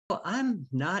I'm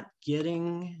not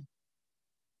getting,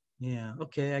 yeah,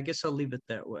 okay, I guess I'll leave it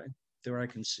that way, there I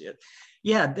can see it.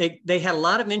 Yeah, they had a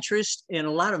lot of interest and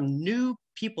a lot of new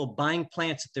people buying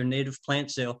plants at their native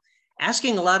plant sale,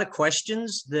 asking a lot of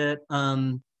questions that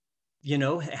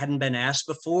hadn't been asked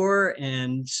before.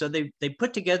 And so they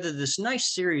put together this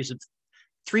nice series of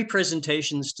 3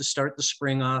 presentations to start the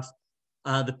spring off.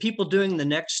 The people doing the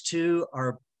next 2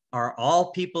 are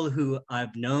all people who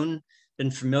I've known,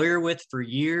 been familiar with for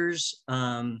years.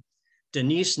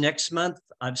 Denise, next month,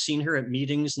 I've seen her at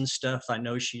meetings and stuff. I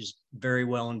know she's very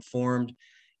well informed.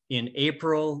 In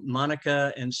April,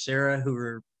 Monica and Sarah, who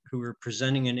are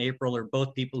presenting in April, are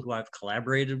both people who I've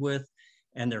collaborated with,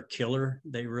 and they're killer.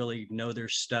 They really know their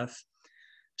stuff.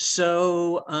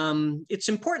 So it's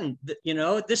important that,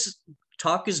 this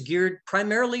talk is geared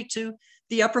primarily to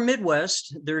the upper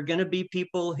Midwest. There are going to be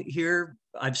people here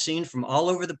I've seen from all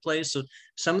over the place. So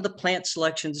some of the plant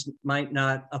selections might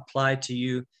not apply to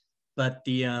you, but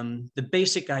the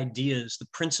basic ideas, the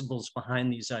principles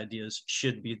behind these ideas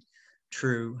should be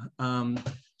true.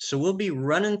 So we'll be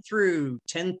running through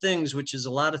 10 things, which is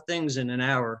a lot of things in an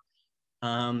hour.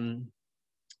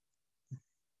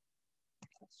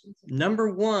 Number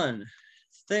 1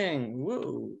 thing,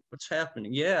 whoa, what's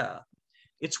happening? Yeah,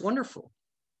 it's wonderful.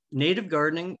 Native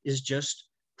gardening is just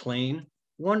plain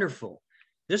wonderful.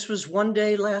 This was one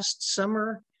day last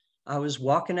summer. I was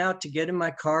walking out to get in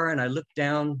my car and I looked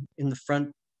down in the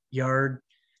front yard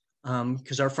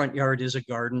because our front yard is a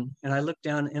garden. And I looked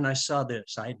down and I saw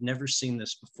this. I had never seen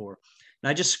this before. And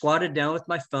I just squatted down with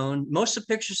my phone. Most of the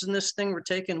pictures in this thing were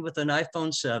taken with an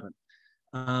iPhone 7.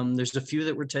 There's a few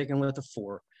that were taken with a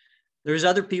 4. There's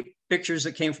other pictures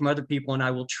that came from other people, and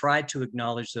I will try to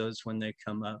acknowledge those when they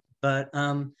come up. But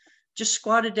just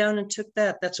squatted down and took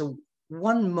that. That's a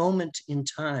one moment in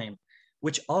time,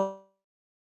 which all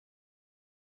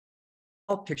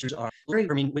pictures are.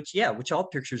 Which all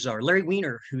pictures are. Larry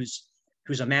Weiner, who's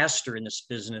a master in this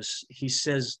business, he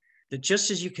says that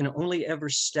just as you can only ever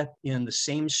step in the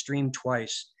same stream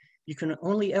twice, you can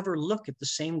only ever look at the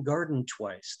same garden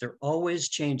twice. They're always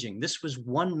changing. This was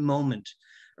one moment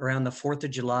around the 4th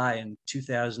of July in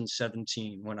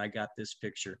 2017 when I got this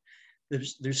picture.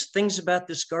 There's things about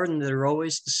this garden that are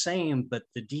always the same, but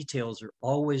the details are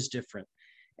always different.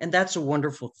 And that's a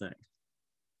wonderful thing.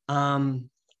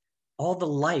 All the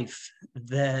life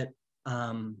that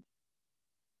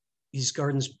these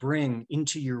gardens bring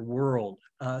into your world.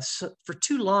 So for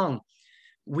too long,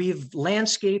 we've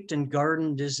landscaped and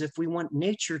gardened as if we want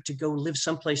nature to go live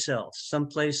someplace else,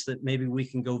 someplace that maybe we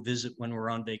can go visit when we're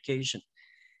on vacation.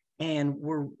 And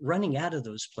we're running out of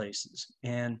those places,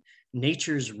 and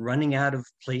nature's running out of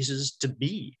places to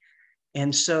be.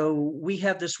 And so we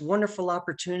have this wonderful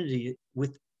opportunity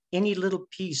with any little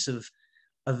piece of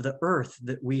the earth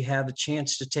that we have a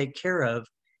chance to take care of.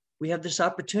 We have this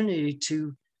opportunity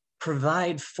to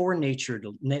provide for nature,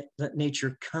 to let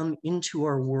nature come into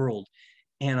our world.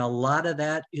 And a lot of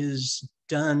that is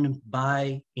done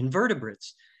by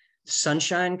invertebrates.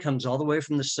 Sunshine comes all the way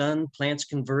from the sun. Plants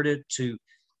convert it to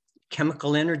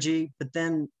chemical energy, but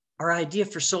then our idea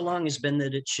for so long has been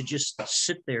that it should just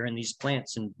sit there in these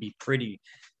plants and be pretty.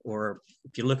 Or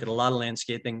if you look at a lot of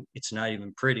landscaping, it's not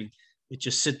even pretty. It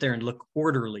just sit there and look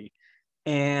orderly.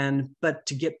 But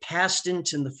to get past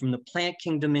from the plant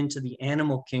kingdom into the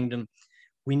animal kingdom,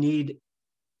 we need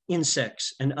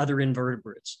insects and other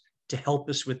invertebrates to help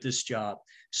us with this job.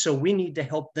 So we need to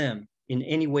help them in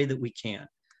any way that we can.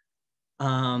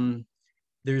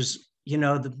 There's,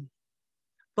 the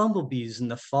bumblebees in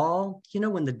the fall,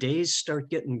 when the days start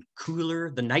getting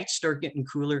cooler, the nights start getting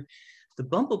cooler, the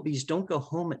bumblebees don't go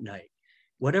home at night.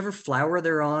 Whatever flower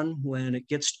they're on, when it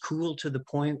gets cool to the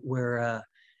point where,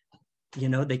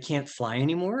 they can't fly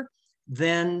anymore,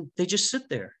 then they just sit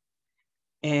there.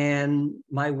 And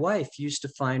my wife used to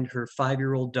find her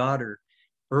 5-year-old daughter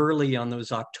early on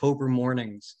those October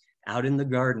mornings out in the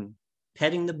garden,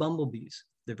 petting the bumblebees.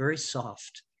 They're very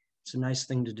soft. It's a nice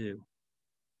thing to do.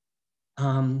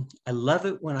 I love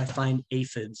it when I find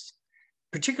aphids.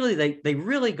 Particularly, they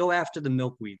really go after the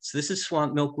milkweeds. This is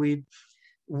swamp milkweed.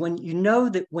 When you know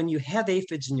that when you have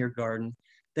aphids in your garden,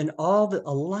 then a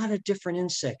lot of different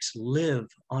insects live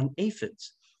on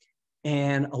aphids.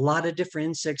 And a lot of different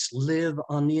insects live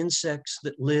on the insects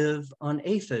that live on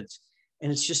aphids.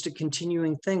 And it's just a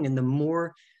continuing thing. And the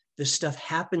more this stuff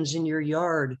happens in your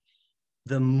yard,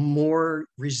 the more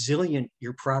resilient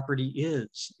your property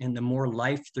is and the more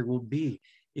life there will be.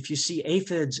 If you see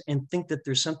aphids and think that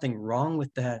there's something wrong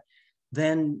with that,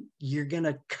 then you're going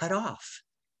to cut off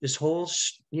this whole,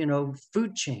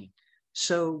 food chain.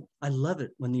 So I love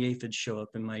it when the aphids show up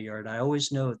in my yard. I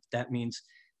always know that means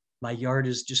my yard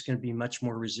is just going to be much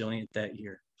more resilient that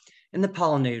year. And the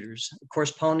pollinators, of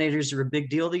course, pollinators are a big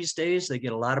deal these days. They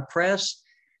get a lot of press.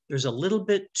 There's a little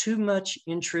bit too much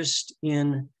interest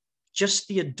in just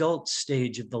the adult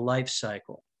stage of the life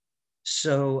cycle.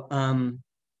 So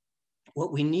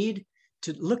what we need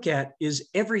to look at is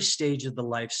every stage of the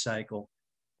life cycle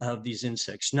of these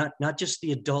insects, not just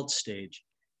the adult stage.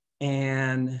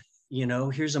 And, you know,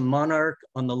 here's a monarch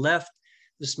on the left.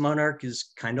 This monarch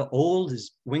is kind of old.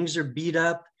 His wings are beat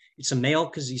up. It's a male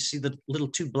because you see the little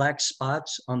two black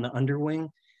spots on the underwing.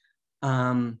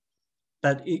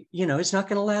 But, you know, it's not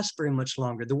going to last very much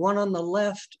longer. The one on the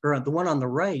left, or the one on the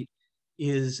right,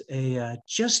 is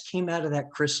just came out of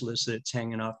that chrysalis that it's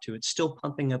hanging off to. It's still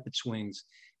pumping up its wings,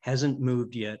 hasn't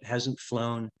moved yet, hasn't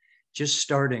flown, just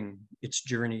starting its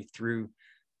journey through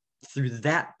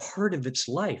that part of its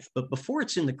life. But before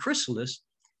it's in the chrysalis,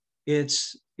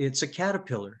 it's a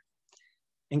caterpillar.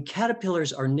 And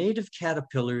caterpillars, our native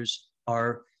caterpillars,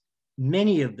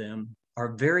 many of them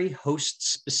are very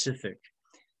host specific.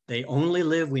 They only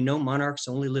live, we know monarchs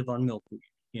only live on milkweed.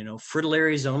 You know,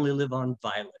 fritillaries only live on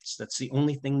violets. That's the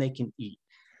only thing they can eat.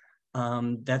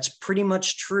 That's pretty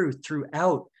much true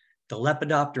throughout the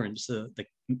lepidopterans, the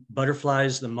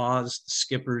butterflies, the moths, the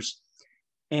skippers.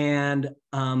 And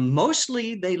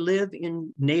mostly they live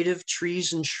in native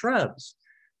trees and shrubs.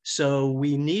 So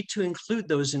we need to include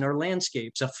those in our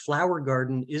landscapes. A flower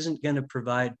garden isn't going to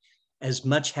provide as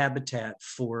much habitat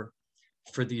for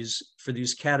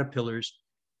these caterpillars.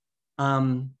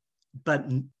 But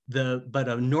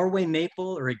a Norway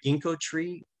maple or a ginkgo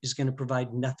tree is going to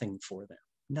provide nothing for them,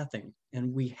 nothing.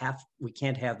 And we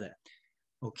can't have that.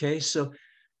 Okay, so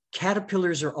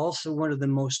caterpillars are also one of the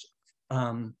most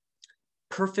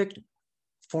perfect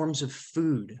forms of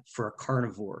food for a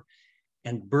carnivore.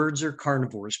 And birds are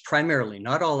carnivores, primarily,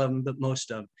 not all of them, but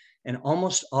most of them. And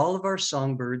almost all of our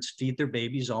songbirds feed their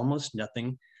babies almost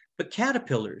nothing but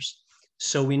caterpillars.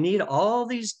 So we need all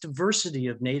these diversity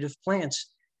of native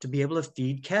plants to be able to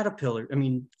feed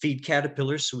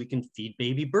caterpillars so we can feed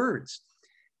baby birds.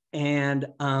 And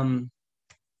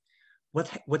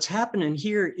what's happening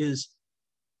here is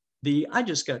I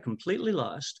just got completely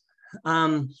lost.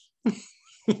 I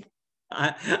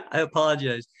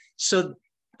apologize. So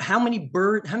how many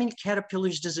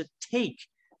caterpillars does it take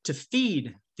to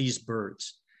feed these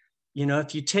birds? You know,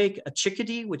 if you take a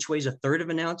chickadee, which weighs 1/3 of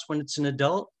an ounce when it's an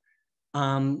adult,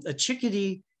 a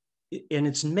chickadee and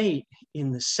its mate,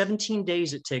 in the 17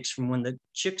 days it takes from when the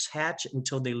chicks hatch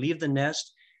until they leave the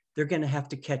nest, they're going to have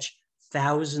to catch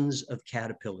thousands of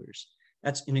caterpillars.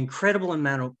 That's an incredible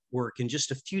amount of work in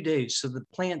just a few days. So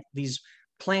these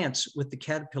plants with the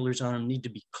caterpillars on them need to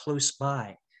be close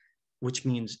by, which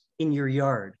means in your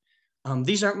yard.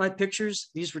 These aren't my pictures.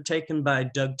 These were taken by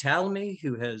Doug Tallamy,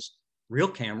 who has real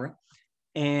camera,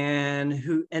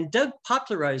 and Doug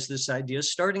popularized this idea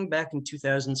starting back in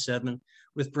 2007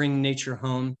 with Bring Nature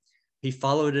Home. He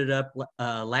followed it up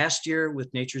last year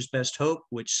with Nature's Best Hope,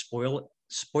 which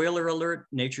spoiler alert,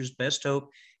 Nature's Best Hope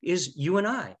is you and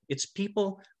I. It's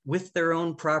people with their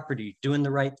own property doing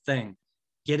the right thing,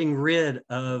 getting rid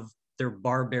of their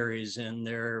barberries and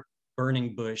their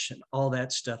burning bush and all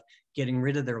that stuff, getting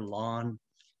rid of their lawn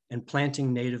and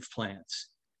planting native plants.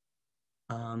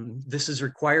 This is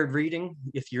required reading.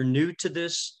 If you're new to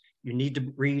this, you need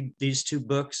to read these 2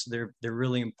 books. They're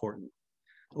really important.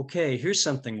 Okay, here's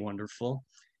something wonderful.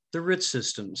 The root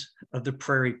systems of the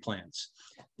prairie plants.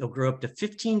 They'll grow up to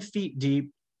 15 feet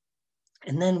deep.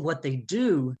 And then what they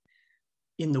do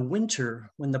in the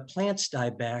winter, when the plants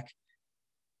die back,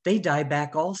 they die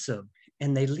back also.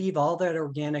 And they leave all that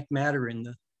organic matter in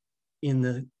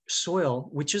the soil,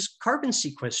 which is carbon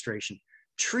sequestration.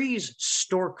 Trees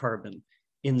store carbon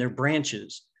in their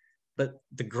branches, but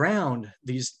the ground,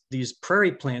 these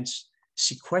prairie plants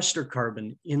sequester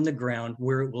carbon in the ground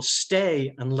where it will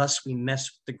stay unless we mess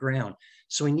with the ground.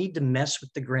 So we need to mess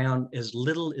with the ground as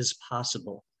little as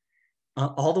possible.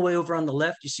 All the way over on the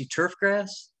left, you see turf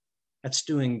grass. That's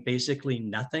doing basically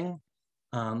nothing.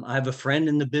 I have a friend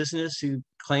in the business who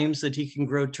claims that he can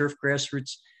grow turf grass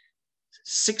roots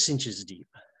 6 inches deep.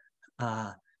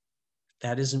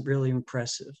 That isn't really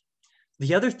impressive.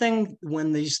 The other thing,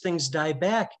 when these things die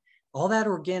back, all that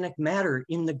organic matter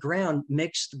in the ground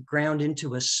makes the ground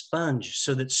into a sponge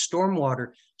so that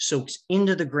stormwater soaks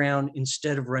into the ground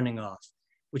instead of running off,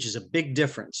 which is a big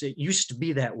difference. It used to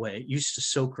be that way. It used to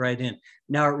soak right in.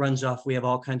 Now it runs off. We have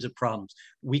all kinds of problems.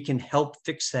 We can help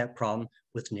fix that problem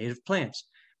with native plants,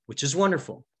 which is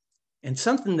wonderful. And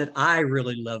something that I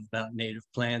really love about native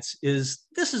plants is,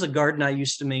 this is a garden I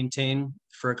used to maintain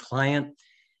for a client.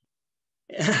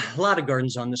 A lot of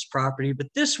gardens on this property, but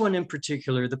this one in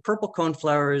particular, the purple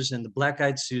coneflowers and the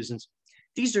black-eyed Susans,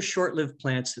 these are short-lived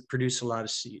plants that produce a lot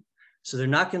of seed. So they're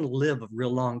not going to live a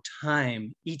real long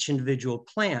time, each individual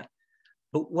plant.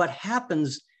 But what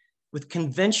happens with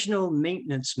conventional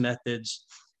maintenance methods,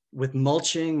 with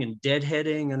mulching and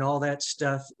deadheading and all that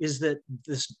stuff, is that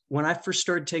when I first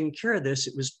started taking care of this,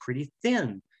 it was pretty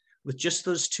thin with just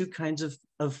those two kinds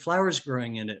of flowers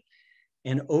growing in it.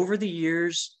 And over the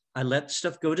years, I let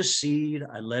stuff go to seed.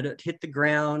 I let it hit the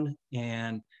ground,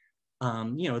 and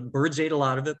the birds ate a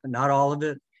lot of it, but not all of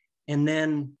it. And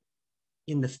then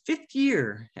in the 5th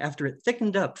year, after it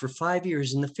thickened up for 5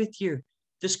 years, in the 5th year,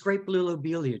 this great blue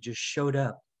lobelia just showed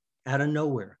up out of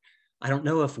nowhere. I don't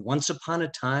know if once upon a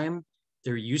time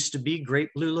there used to be great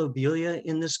blue lobelia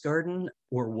in this garden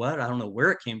or what. I don't know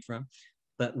where it came from,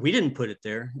 but we didn't put it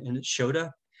there, and it showed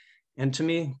up. And to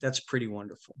me, that's pretty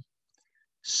wonderful.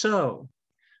 So,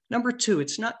 number 2,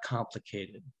 it's not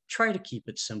complicated. Try to keep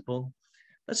it simple.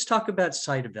 Let's talk about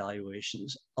site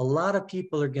evaluations. A lot of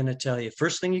people are going to tell you,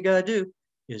 first thing you got to do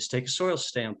is take a soil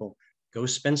sample, go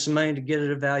spend some money to get it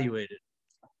evaluated.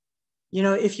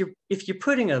 If you're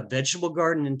putting a vegetable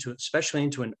garden into, especially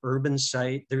into an urban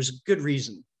site, there's a good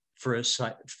reason for a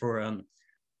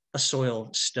soil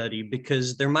study,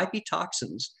 because there might be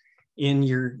toxins in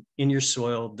your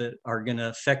soil that are going to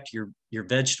affect your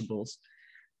vegetables.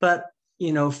 But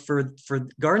for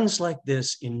gardens like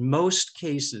this, in most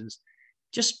cases,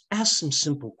 just ask some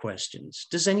simple questions.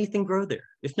 Does anything grow there?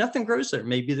 If nothing grows there,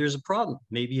 maybe there's a problem.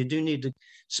 Maybe you do need to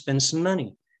spend some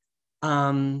money.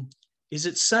 Is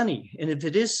it sunny? And if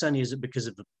it is sunny, is it because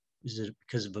of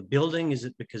a building? Is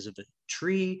it because of a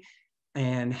tree?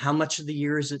 And how much of the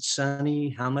year is it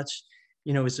sunny? How much,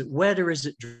 is it wet or is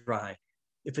it dry?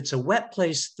 If it's a wet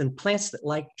place, then plants that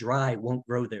like dry won't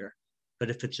grow there. But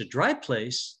if it's a dry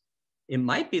place, it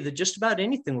might be that just about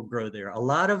anything will grow there. A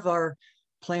lot of our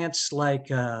plants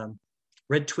like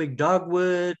red twig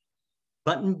dogwood,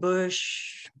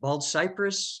 buttonbush, bald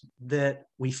cypress that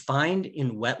we find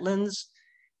in wetlands,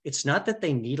 it's not that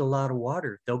they need a lot of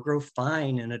water. They'll grow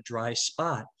fine in a dry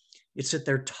spot. It's that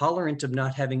they're tolerant of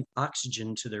not having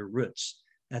oxygen to their roots.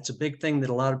 That's a big thing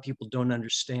that a lot of people don't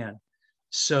understand.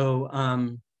 So,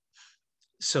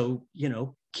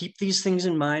 keep these things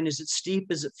in mind. Is it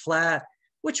steep? Is it flat?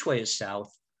 Which way is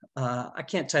south? I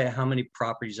can't tell you how many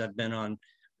properties I've been on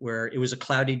where it was a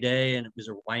cloudy day and it was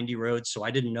a windy road, so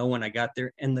I didn't know when I got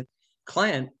there. And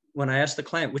when I asked the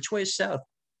client, which way is south?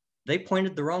 They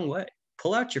pointed the wrong way.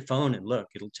 Pull out your phone and look,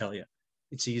 it'll tell you.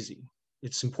 It's easy.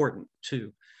 It's important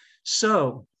too.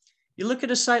 So you look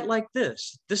at a site like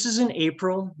this. This is in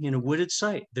April in a wooded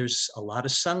site. There's a lot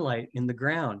of sunlight on the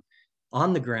ground.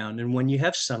 And when you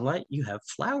have sunlight, you have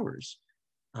flowers.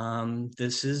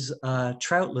 This is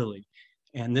trout lily.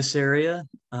 And this area,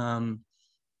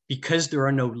 because there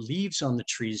are no leaves on the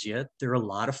trees yet, there are a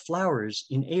lot of flowers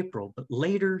in April, but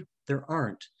later there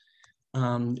aren't.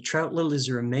 The trout lilies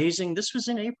are amazing. This was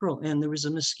in April, and there was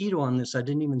a mosquito on this. I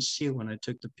didn't even see it when I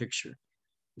took the picture,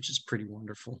 which is pretty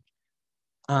wonderful.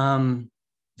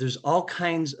 There's all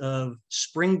kinds of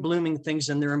spring blooming things,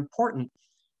 and they're important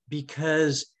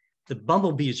because the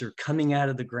bumblebees are coming out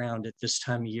of the ground at this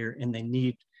time of year, and they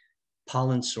need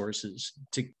pollen sources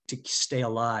to stay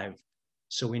alive.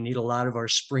 So we need a lot of our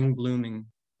spring blooming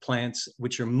plants,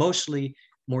 which are mostly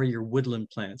more your woodland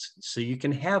plants. So you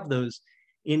can have those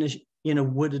in a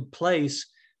wooded place,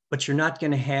 but you're not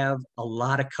going to have a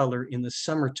lot of color in the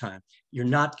summertime. You're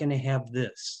not going to have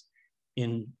this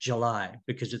in July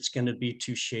because it's going to be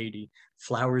too shady.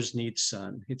 Flowers need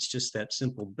sun. It's just that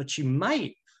simple. But you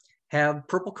might have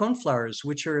purple coneflowers,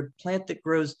 which are a plant that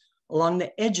grows along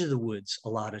the edge of the woods a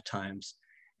lot of times.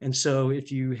 And so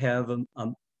if you have a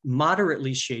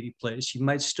moderately shady place, you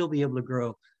might still be able to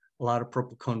grow a lot of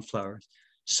purple coneflowers.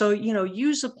 So,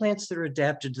 use the plants that are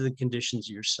adapted to the conditions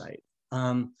of your site.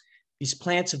 These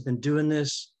plants have been doing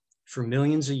this for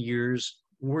millions of years.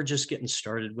 We're just getting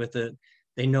started with it.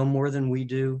 They know more than we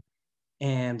do.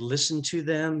 And listen to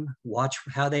them, watch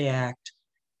how they act,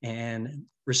 and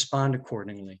respond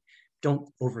accordingly. Don't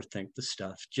overthink the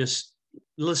stuff. Just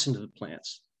listen to the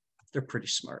plants. They're pretty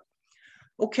smart.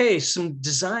 Okay, some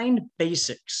design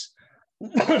basics.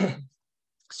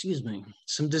 Excuse me.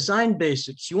 Some design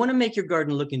basics. You want to make your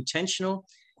garden look intentional,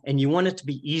 and you want it to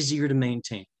be easier to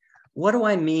maintain. What do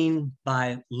I mean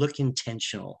by look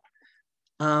intentional?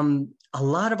 A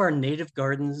lot of our native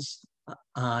gardens,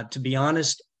 to be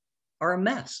honest, are a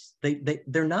mess.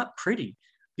 They're not pretty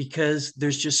because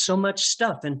there's just so much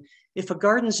stuff. And if a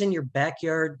garden's in your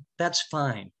backyard, that's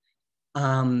fine.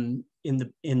 In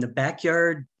the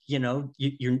backyard,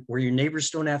 where your neighbors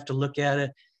don't have to look at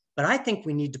it, But I think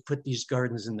we need to put these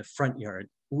gardens in the front yard.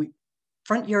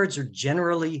 Front yards are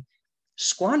generally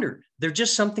squandered. They're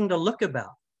just something to look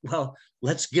about. Well,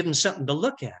 let's give them something to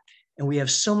look at. And we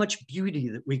have so much beauty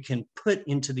that we can put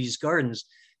into these gardens.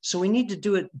 So we need to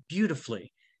do it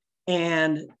beautifully.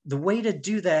 And the way to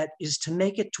do that is to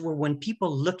make it to where when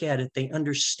people look at it, they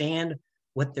understand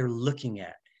what they're looking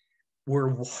at.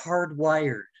 We're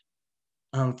hardwired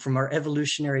from our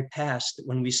evolutionary past that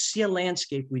when we see a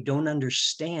landscape we don't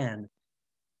understand,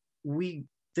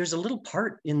 there's a little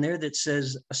part in there that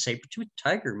says a saber-toothed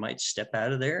tiger might step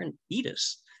out of there and eat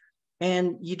us.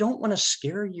 And you don't want to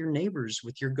scare your neighbors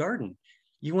with your garden.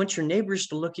 You want your neighbors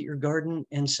to look at your garden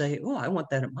and say, oh, I want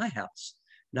that at my house.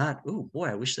 Not, oh boy,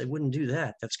 I wish they wouldn't do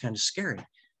that. That's kind of scary.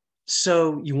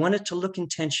 So you want it to look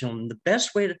intentional. And the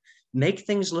best way to make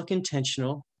things look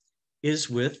intentional is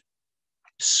with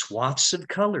swaths of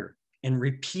color and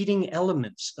repeating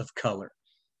elements of color.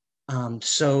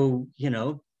 So, you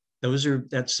know,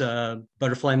 that's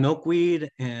butterfly milkweed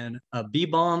and a bee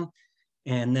balm.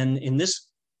 And then in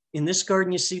this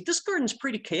garden, you see, this garden's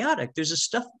pretty chaotic. There's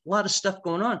a lot of stuff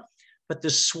going on, but the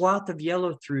swath of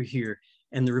yellow through here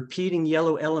and the repeating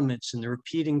yellow elements and the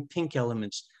repeating pink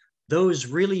elements, those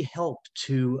really help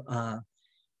to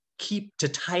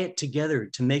tie it together,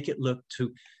 to make it look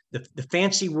the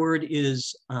fancy word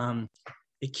is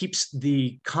it keeps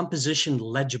the composition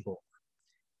legible.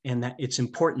 And that it's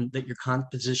important that your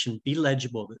composition be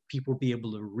legible, that people be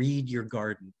able to read your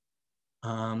garden.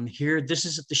 Here, this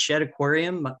is at the Shed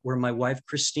Aquarium where my wife,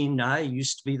 Christine Nye,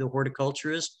 used to be the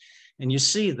horticulturist. And you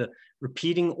see the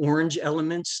repeating orange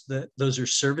elements, those are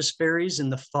service berries in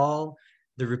the fall,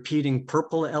 the repeating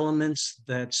purple elements,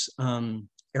 that's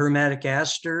aromatic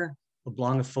aster,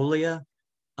 oblongifolia.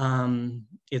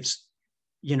 It's,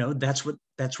 you know, that's what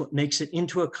makes it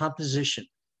into a composition,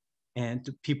 and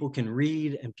people can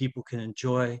read and people can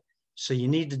enjoy. So you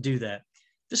need to do that.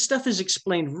 This stuff is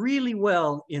explained really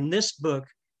well in this book,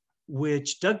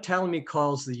 which Doug Tallamy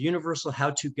calls the Universal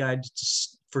How-To Guide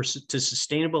to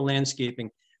Sustainable Landscaping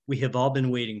We Have All Been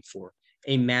Waiting For,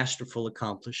 a masterful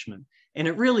accomplishment. And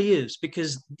it really is,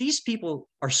 because these people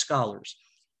are scholars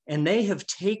and they have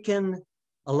taken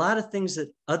a lot of things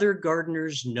that other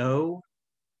gardeners know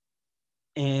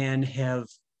and have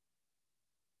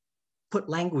put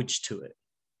language to it.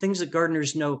 Things that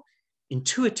gardeners know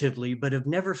intuitively, but have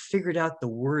never figured out the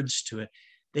words to it.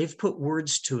 They've put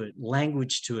words to it,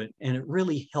 language to it, and it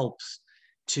really helps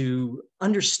to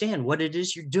understand what it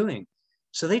is you're doing.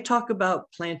 So they talk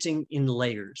about planting in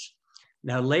layers.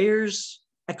 Now, layers,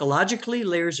 ecologically,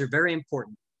 layers are very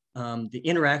important. The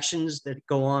interactions that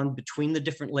go on between the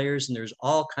different layers, and there's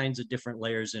all kinds of different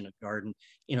layers in a garden,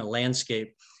 in a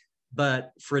landscape.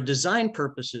 But for design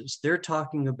purposes, they're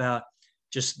talking about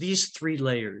just these 3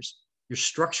 layers. Your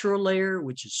structural layer,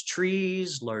 which is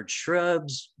trees, large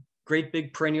shrubs, great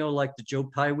big perennial like the Joe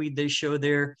Pye weed they show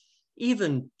there,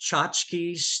 even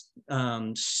tchotchkes,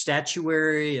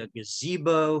 statuary, a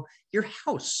gazebo. Your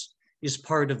house is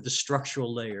part of the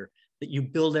structural layer that you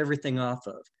build everything off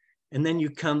of. And then you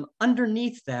come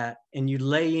underneath that and you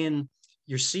lay in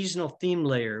your seasonal theme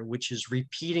layer, which is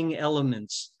repeating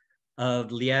elements of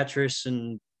liatris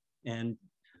and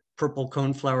purple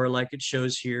coneflower like it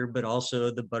shows here, but also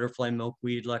the butterfly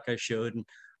milkweed like I showed, and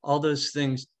all those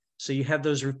things. So you have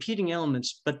those repeating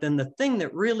elements, but then the thing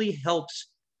that really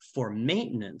helps for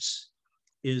maintenance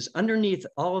is underneath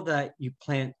all of that, you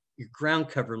plant your ground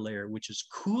cover layer, which is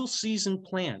cool season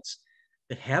plants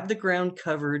that have the ground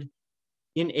covered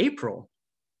in April,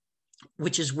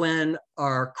 which is when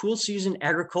our cool season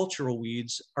agricultural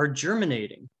weeds are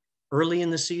germinating early in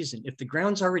the season. If the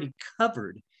ground's already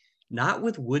covered, not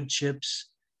with wood chips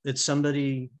that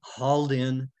somebody hauled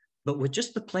in, but with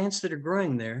just the plants that are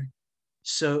growing there.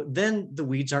 So then the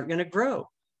weeds aren't going to grow.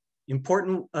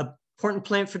 Important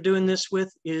plant for doing this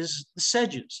with is the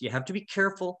sedges. You have to be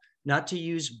careful not to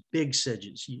use big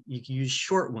sedges. You can use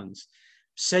short ones.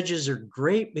 Sedges are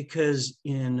great because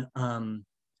in the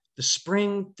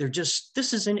spring,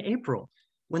 this is in April,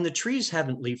 when the trees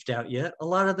haven't leafed out yet. A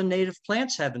lot of the native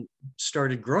plants haven't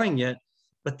started growing yet,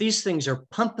 but these things are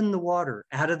pumping the water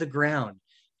out of the ground,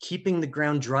 keeping the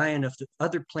ground dry enough that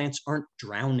other plants aren't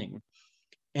drowning.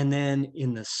 And then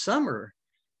in the summer,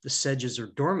 the sedges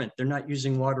are dormant. They're not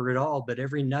using water at all, but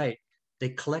every night they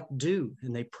collect dew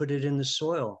and they put it in the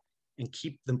soil and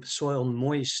keep the soil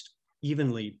moist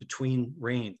evenly between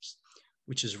rains,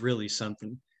 which is really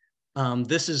something.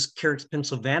 This is Carex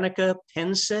pennsylvanica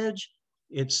pen sedge.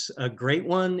 It's a great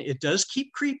one. It does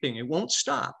keep creeping. It won't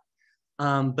stop.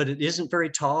 But it isn't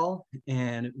very tall,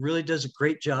 and it really does a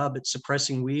great job at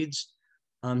suppressing weeds.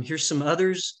 Here's some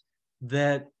others.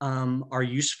 that are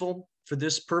useful for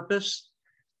this purpose.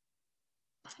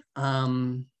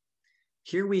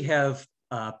 Here we have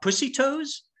pussy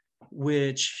toes,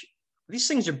 which these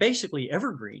things are basically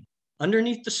evergreen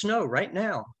underneath the snow right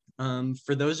now.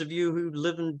 For those of you who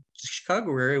live in the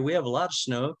Chicago area, we have a lot of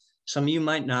snow. Some of you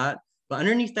might not, but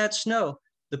underneath that snow,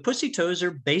 the pussy toes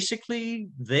are basically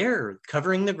there,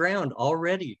 covering the ground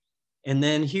already. And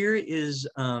then here is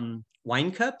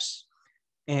wine cups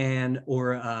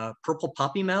or purple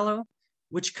poppy mallow,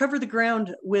 which cover the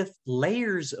ground with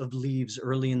layers of leaves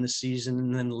early in the season.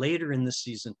 And then later in the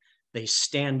season, they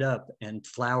stand up and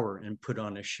flower and put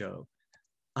on a show.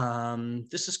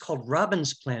 This is called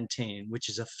robin's plantain, which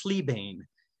is a fleabane.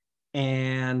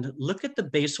 And look at the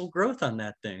basal growth on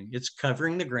that thing. It's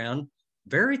covering the ground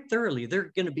very thoroughly. There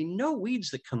are going to be no weeds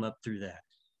that come up through that.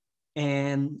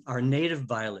 And our native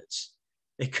violets,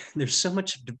 there's so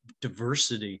much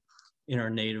diversity in our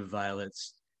native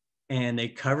violets, and they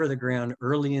cover the ground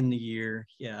early in the year.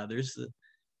 Yeah, there's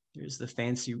the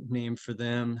fancy name for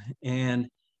them. And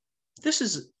this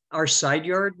is our side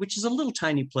yard, which is a little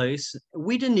tiny place.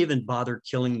 We didn't even bother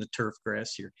killing the turf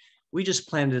grass here. We just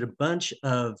planted a bunch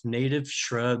of native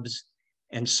shrubs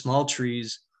and small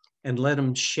trees and let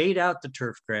them shade out the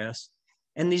turf grass.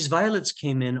 And these violets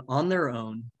came in on their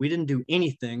own. We didn't do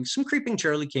anything. Some creeping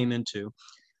Charlie came in too,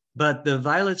 but the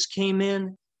violets came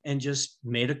in and just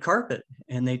made a carpet,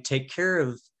 and they take care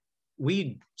of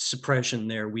weed suppression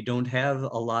there. We don't have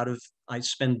a lot of, I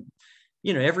spend,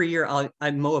 every year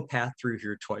I mow a path through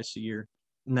here twice a year,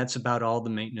 and that's about all the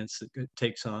maintenance that it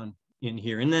takes on in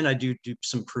here. And then I do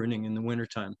some pruning in the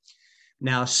wintertime.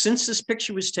 Now, since this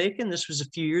picture was taken, this was a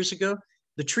few years ago,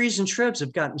 the trees and shrubs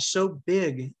have gotten so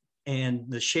big and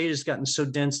the shade has gotten so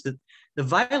dense that the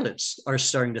violets are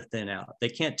starting to thin out. They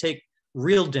can't take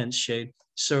real dense shade.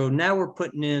 So now we're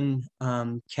putting in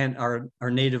our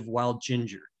native wild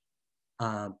ginger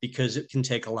because it can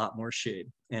take a lot more shade.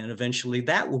 And eventually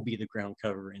that will be the ground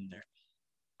cover in there.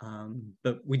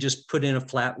 But we just put in a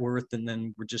flat earth and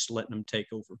then we're just letting them take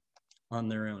over on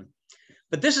their own.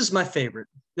 But this is my favorite.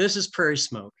 This is prairie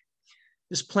smoke.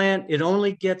 This plant, it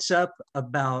only gets up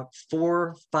about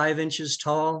 4-5 inches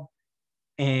tall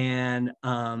and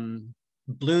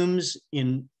blooms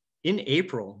in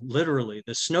April, literally.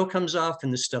 The snow comes off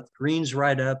and the stuff greens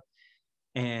right up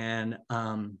and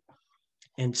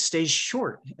stays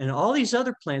short. And all these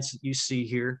other plants that you see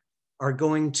here are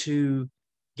going to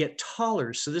get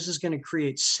taller. So this is going to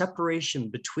create separation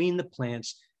between the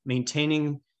plants,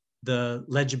 maintaining the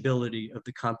legibility of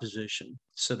the composition.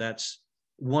 So that's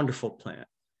wonderful plant.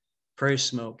 Prairie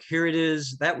smoke. Here it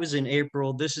is. That was in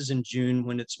April. This is in June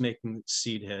when it's making its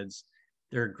seed heads.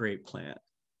 They're a great plant.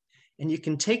 And you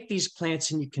can take these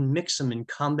plants and you can mix them in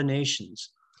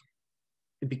combinations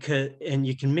and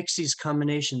you can mix these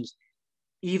combinations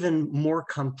even more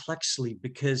complexly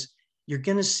because you're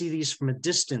going to see these from a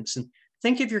distance. And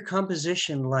think of your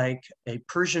composition like a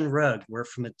Persian rug, where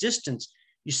from a distance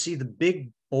you see the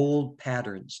big, bold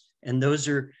patterns. And those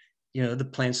are, the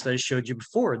plants that I showed you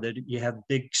before, that you have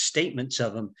big statements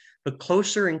of them. But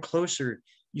closer and closer,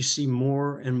 you see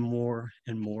more and more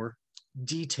and more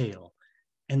detail.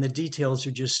 And the details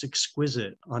are just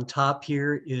exquisite. On top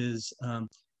here is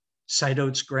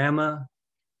Cydotes grama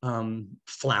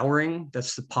flowering.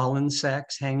 That's the pollen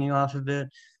sacs hanging off of it.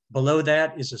 Below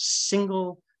that is a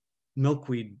single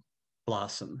milkweed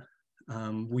blossom.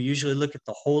 We usually look at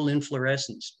the whole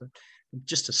inflorescence, but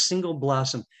just a single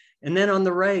blossom. And then on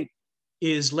the right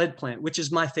is lead plant, which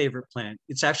is my favorite plant.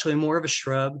 It's actually more of a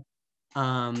shrub,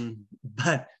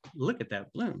 but look at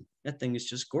that bloom. That thing is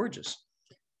just gorgeous.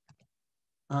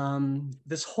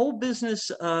 This whole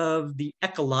business of the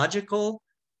ecological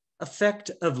effect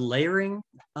of layering,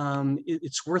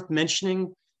 it's worth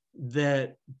mentioning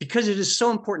that because it is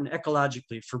so important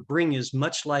ecologically for bringing as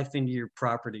much life into your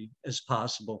property as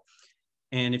possible.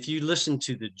 And if you listen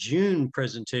to the June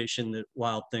presentation that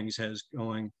Wild Things has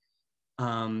going,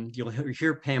 you'll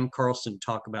hear Pam Carlson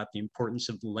talk about the importance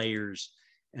of layers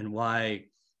and why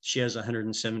she has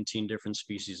 117 different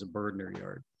species of bird in her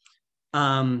yard.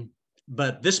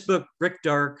 But this book, Rick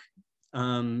Dark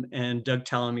and Doug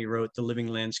Tallamy wrote The Living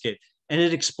Landscape, and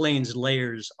it explains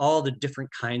layers, all the different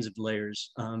kinds of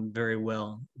layers very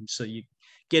well. And so you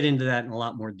get into that in a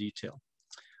lot more detail.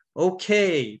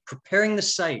 Okay, preparing the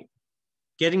site,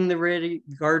 getting the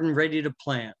garden ready to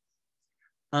plant.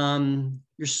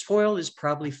 Your soil is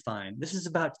probably fine. This is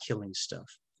about killing stuff,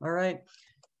 all right?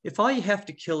 If all you have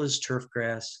to kill is turf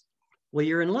grass, well,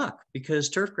 you're in luck because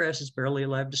turf grass is barely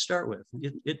alive to start with.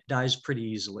 It dies pretty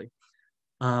easily.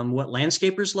 What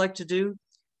landscapers like to do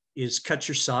is cut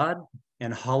your sod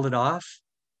and haul it off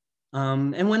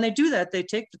And when they do that, they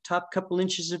take the top couple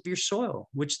inches of your soil,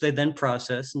 which they then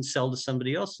process and sell to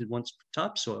somebody else who wants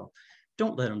topsoil.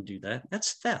 Don't let them do that.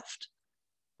 That's theft.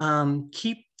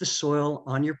 Keep the soil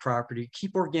on your property.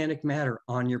 Keep organic matter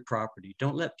on your property.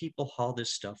 Don't let people haul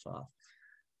this stuff off.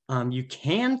 You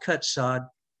can cut sod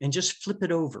and just flip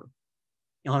it over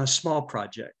on a small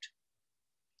project.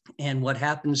 And what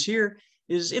happens here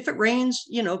is if it rains,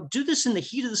 do this in the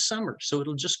heat of the summer so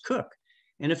it'll just cook.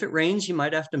 And if it rains, you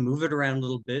might have to move it around a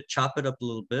little bit, chop it up a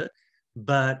little bit.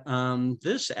 But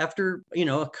this, after,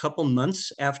 a couple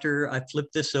months after I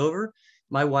flipped this over,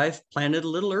 my wife planted a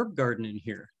little herb garden in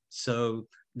here. So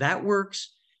that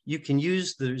works. You can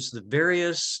use, there's the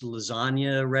various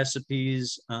lasagna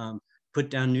recipes, put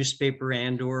down newspaper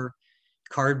and or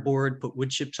cardboard, put wood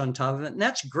chips on top of it. And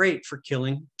that's great for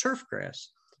killing turf grass.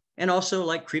 And also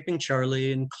like creeping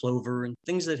Charlie and clover and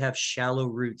things that have shallow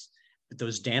roots. But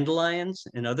those dandelions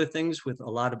and other things with a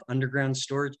lot of underground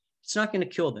storage, it's not going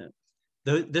to kill them.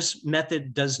 This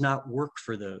method does not work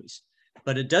for those,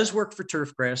 but it does work for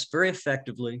turf grass very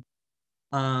effectively.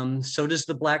 So does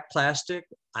the black plastic.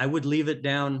 I would leave it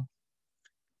down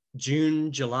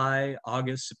June, July,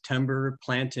 August, September,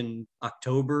 plant in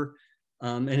October,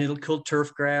 and it'll kill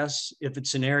turf grass. If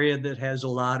it's an area that has a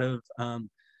lot of,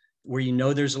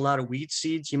 where there's a lot of weed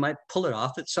seeds, you might pull it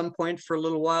off at some point for a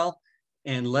little while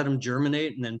and let them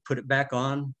germinate and then put it back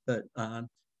on. But,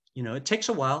 it takes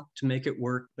a while to make it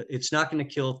work, but it's not going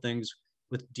to kill things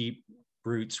with deep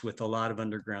roots with a lot of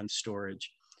underground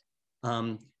storage.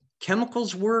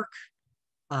 Chemicals work.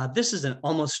 This is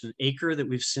almost an acre that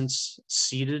we've since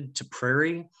seeded to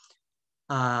prairie.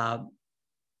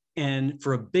 And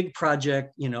for a big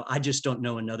project, I just don't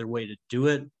know another way to do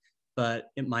it. But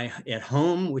at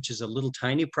home, which is a little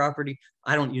tiny property,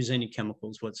 I don't use any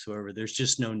chemicals whatsoever. There's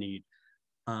just no need.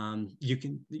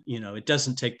 It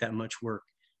doesn't take that much work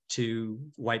to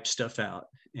wipe stuff out.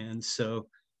 And so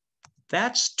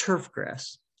that's turf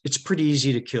grass. It's pretty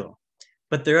easy to kill,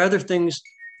 but there are other things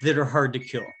that are hard to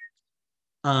kill.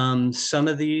 Some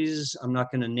of these, I'm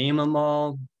not going to name them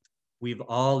all. We've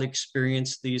all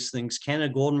experienced these things.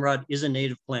 Canada goldenrod is a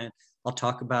native plant. I'll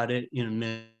talk about it in a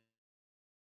minute.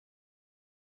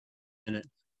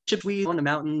 Chipweed on the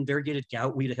mountain, variegated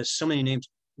goutweed, it has so many names,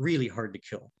 really hard to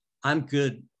kill. I'm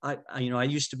good. I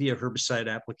used to be a herbicide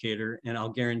applicator, and I'll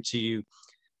guarantee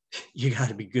you got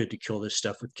to be good to kill this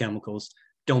stuff with chemicals.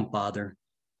 Don't bother.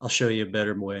 I'll show you a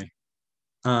better way.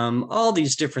 All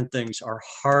these different things are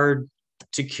hard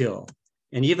to kill.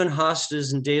 And even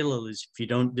hostas and daylilies, if you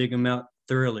don't dig them out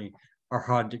thoroughly, are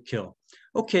hard to kill.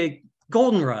 Okay,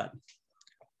 goldenrod.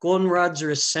 Goldenrods are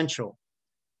essential.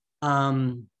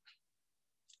 In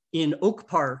Oak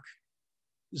Park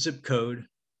zip code,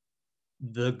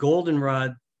 the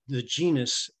goldenrod, the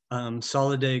genus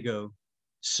Solidago,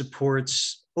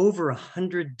 supports over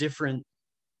 100 different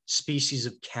species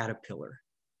of caterpillar.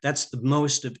 That's the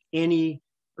most of any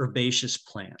herbaceous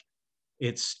plant.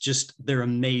 It's just, they're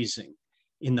amazing.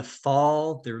 In the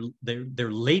fall,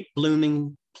 they're late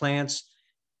blooming plants,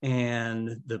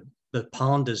 and the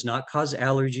pollen does not cause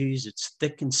allergies. It's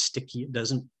thick and sticky. It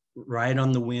doesn't ride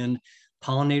on the wind.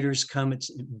 Pollinators come.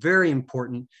 It's very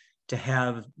important to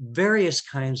have various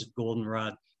kinds of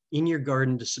goldenrod in your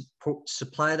garden to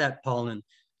supply that pollen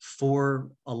for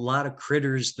a lot of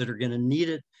critters that are going to need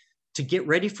it to get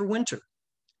ready for winter.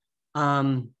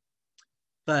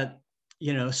 But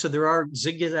so there are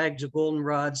zigzags of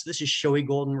goldenrods. This is showy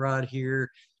goldenrod here.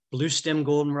 Blue stem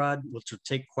goldenrod, which will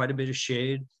take quite a bit of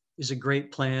shade, is a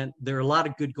great plant. There are a lot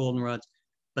of good goldenrods,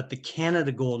 but the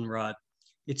Canada goldenrod,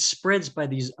 it spreads by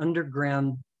these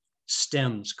underground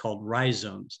stems called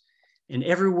rhizomes. And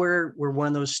everywhere where one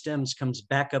of those stems comes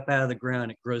back up out of the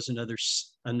ground, it grows another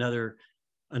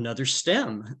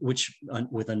stem, which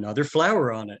with another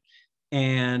flower on it.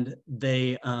 And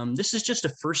this is just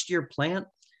a first-year plant.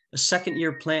 A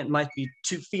second-year plant might be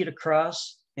 2 feet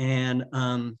across, and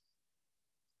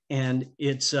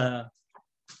it's a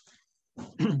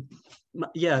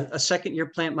second-year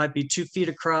plant might be 2 feet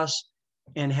across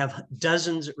and have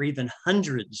dozens or even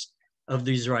hundreds of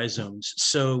these rhizomes.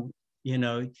 So you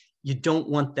don't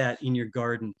want that in your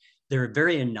garden. They're a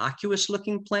very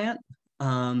innocuous-looking plant.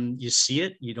 You see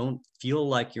it, you don't feel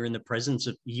like you're in the presence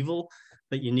of evil,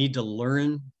 but you need to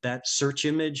learn that search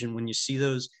image. And when you see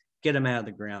those, get them out of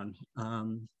the ground.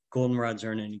 Goldenrods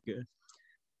aren't any good.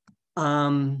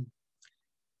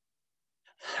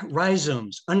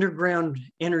 Rhizomes, underground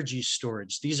energy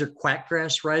storage. These are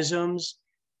quackgrass rhizomes.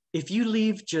 If you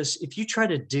try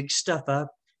to dig stuff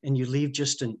up and you leave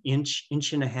just an inch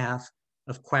and a half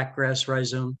of quackgrass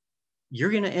rhizome,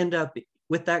 you're going to end up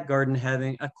with that garden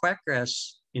having a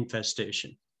quackgrass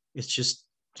infestation. It's just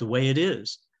the way it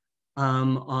is.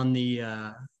 On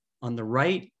the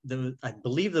right, I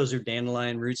believe those are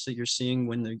dandelion roots that you're seeing.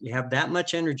 When you have that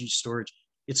much energy storage,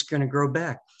 it's going to grow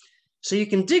back. So you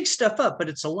can dig stuff up, but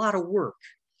it's a lot of work.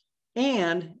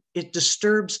 And it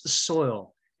disturbs the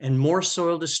soil. And more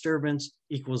soil disturbance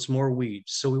equals more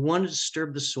weeds. So we want to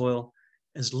disturb the soil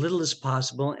as little as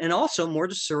possible. And also more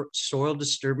soil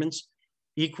disturbance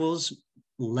equals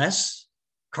less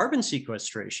carbon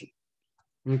sequestration.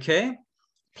 Okay?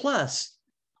 Plus,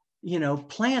 you know,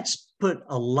 plants put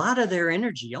a lot of their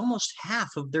energy, almost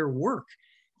half of their work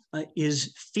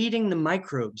is feeding the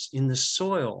microbes in the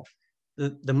soil.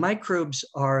 The microbes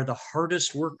are the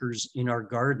hardest workers in our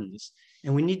gardens,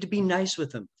 and we need to be nice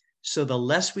with them. So the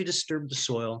less we disturb the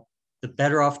soil, the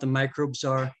better off the microbes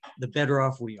are, the better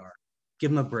off we are.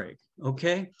 Give them a break,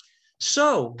 okay?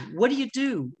 So what do you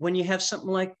do when you have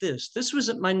something like this? This was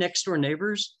at my next door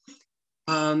neighbor's.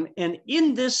 And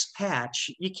in this patch,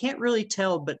 you can't really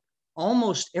tell, but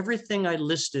almost everything I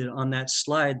listed on that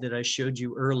slide that I showed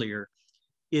you earlier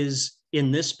is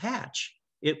in this patch.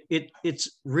 It's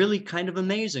really kind of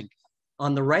amazing.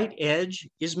 On the right edge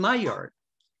is my yard.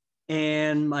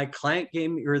 And my client gave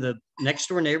me, or the next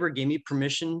door neighbor gave me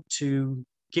permission to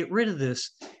get rid of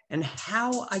this. And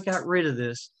how I got rid of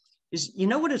this is, you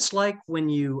know what it's like when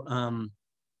you,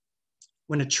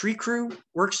 when a tree crew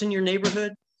works in your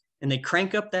neighborhood and they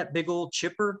crank up that big old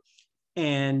chipper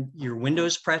and your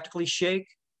windows practically shake?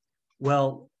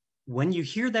 Well, when you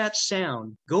hear that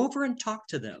sound, go over and talk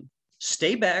to them.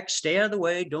 Stay back, stay out of the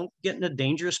way, don't get in a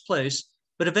dangerous place.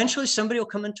 But eventually somebody will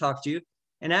come and talk to you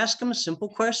and ask them a simple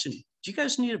question. Do you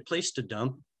guys need a place to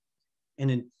dump? And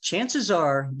then chances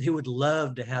are they would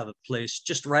love to have a place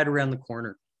just right around the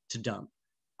corner to dump.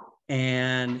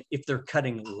 And if they're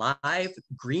cutting live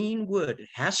green wood, it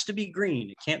has to be green.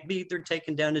 It can't be they're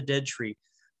taking down a dead tree.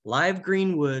 Live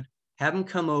green wood, have them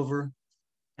come over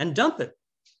and dump it.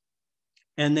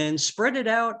 And then spread it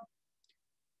out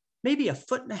maybe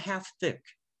 1.5 feet thick,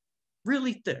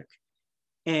 really thick,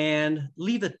 and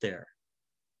leave it there.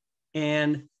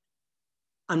 And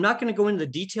I'm not going to go into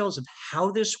the details of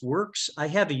how this works. I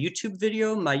have a YouTube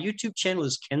video. My YouTube channel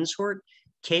is Kenzhort,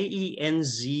 Kenzhort.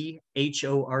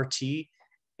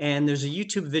 And there's a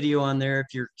YouTube video on there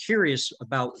if you're curious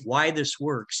about why this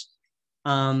works,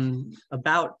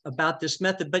 about this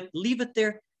method. But leave it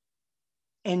there,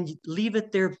 and leave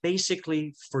it there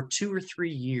basically for 2 or 3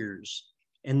 years.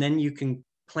 And then you can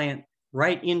plant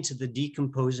right into the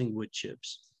decomposing wood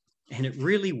chips. And it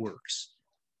really works.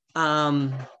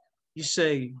 You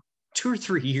say 2 or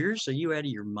 3 years? Are you out of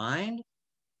your mind?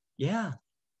 Yeah.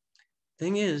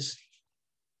 Thing is,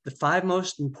 the 5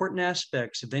 most important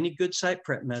aspects of any good site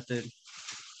prep method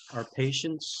are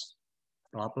patience,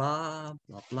 blah, blah,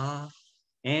 blah, blah,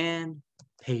 and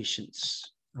patience.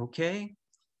 Okay?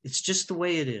 It's just the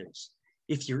way it is.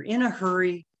 If you're in a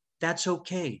hurry, that's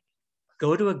okay.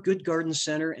 Go to a good garden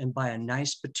center and buy a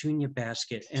nice petunia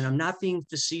basket. And I'm not being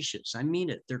facetious. I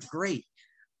mean it. They're great.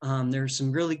 There's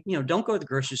some really, you know, don't go to the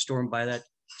grocery store and buy that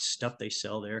stuff they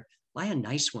sell there. Buy a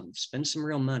nice one. Spend some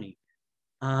real money.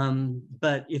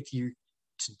 But if you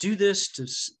to do this,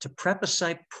 to prep a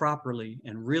site properly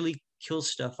and really kill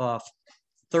stuff off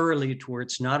thoroughly to where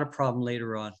it's not a problem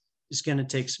later on, is going to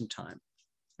take some time.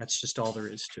 That's just all there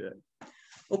is to it.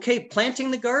 Okay,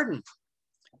 planting the garden.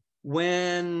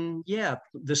 When, yeah,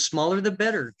 the smaller the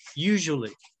better,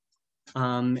 usually.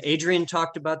 Adrian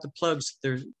talked about the plugs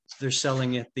they're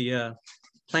selling at the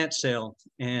plant sale,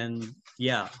 and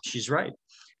yeah, she's right.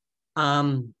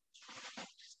 The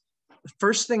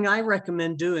first thing I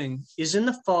recommend doing is in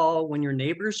the fall when your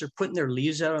neighbors are putting their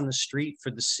leaves out on the street for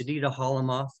the city to haul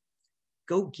them off,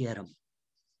 go get them.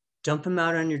 Dump them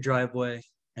out on your driveway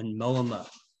and mow them up.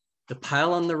 The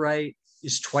pile on the right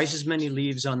is twice as many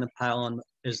leaves on the pile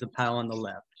as the pile on the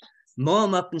left. Mow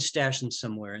them up and stash them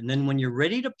somewhere. And then when you're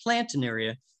ready to plant an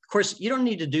area, of course, you don't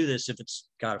need to do this if it's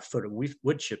got a foot of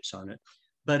wood chips on it.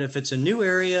 But if it's a new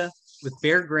area with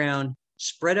bare ground,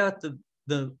 spread out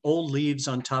the old leaves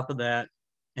on top of that,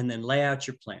 and then lay out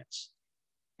your plants.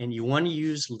 And you want to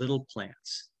use little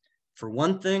plants. For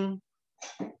one thing,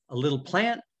 a little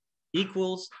plant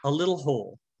equals a little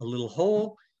hole. A little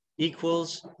hole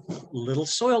equals little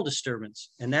soil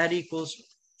disturbance, and that equals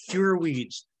fewer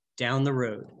weeds down the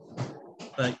road.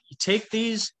 But you take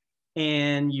these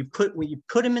and when you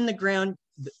put them in the ground,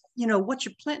 you know what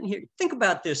you're planting here. Think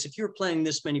about this. If you're planting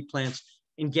this many plants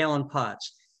in gallon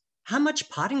pots, how much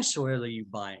potting soil are you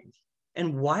buying?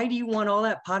 And why do you want all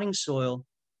that potting soil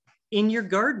in your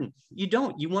garden? You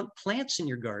don't. You want plants in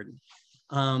your garden.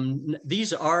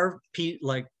 These are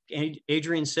like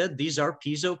Adrian said, these are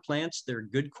piezo plants. They're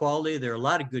good quality. There are a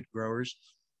lot of good growers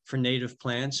for native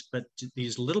plants, but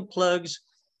these little plugs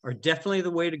are definitely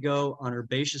the way to go on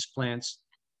herbaceous plants.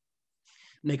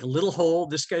 Make a little hole.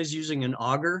 This guy's using an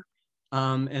auger,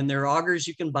 and there are augers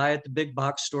you can buy at the big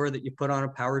box store that you put on a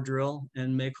power drill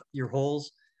and make your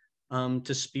holes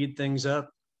to speed things up.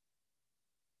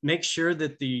 Make sure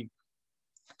that the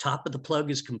top of the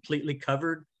plug is completely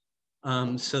covered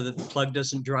so that the plug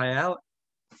doesn't dry out,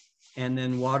 and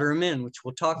then water them in, which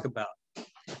we'll talk about.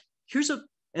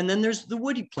 And then there's the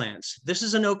woody plants. This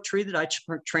is an oak tree that I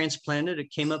transplanted.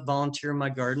 It came up volunteer in my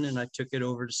garden, and I took it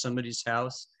over to somebody's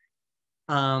house.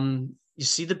 You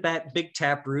see the big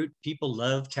taproot. People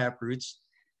love taproots.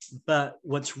 But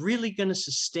what's really going to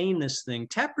sustain this thing,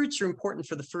 taproots are important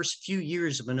for the first few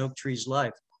years of an oak tree's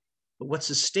life. But what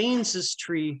sustains this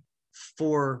tree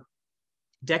for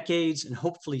decades and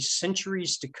hopefully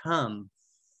centuries to come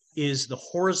is the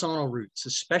horizontal roots,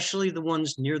 especially the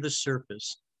ones near the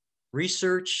surface.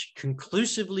 Research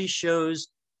conclusively shows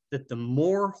that the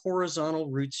more horizontal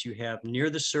roots you have near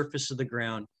the surface of the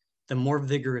ground, the more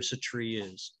vigorous a tree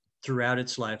is throughout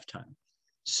its lifetime.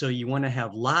 So you want to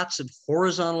have lots of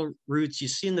horizontal roots. You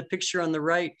see in the picture on the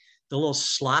right, the little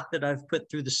slot that I've put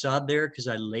through the sod there, because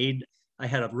I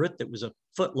had a root that was a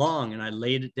foot long and I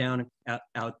laid it down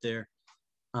out there.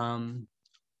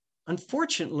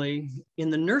 Unfortunately, in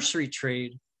the nursery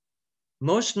trade,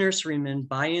 most nurserymen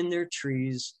buy in their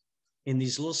trees in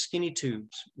these little skinny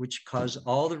tubes, which cause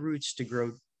all the roots to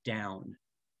grow down.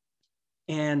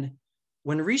 And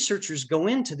when researchers go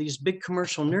into these big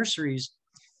commercial nurseries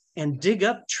and dig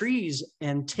up trees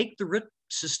and take the root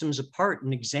systems apart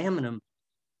and examine them,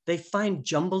 they find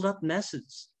jumbled up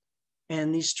messes.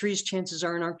 And these trees, chances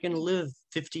are, aren't going to live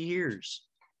 50 years,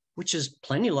 which is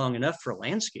plenty long enough for a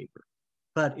landscaper,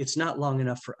 but it's not long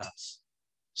enough for us.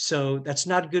 So that's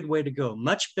not a good way to go.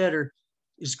 Much better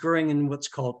is growing in what's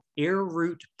called air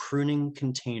root pruning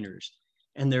containers.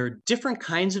 And there are different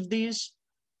kinds of these,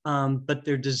 but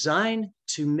they're designed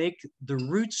to make the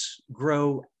roots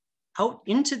grow out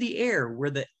into the air where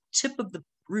the tip of the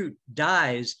root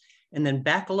dies, and then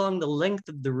back along the length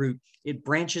of the root, it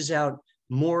branches out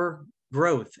more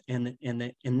growth, and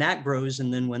that grows.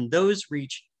 And then when those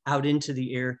reach out into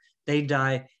the air, they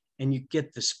die, and you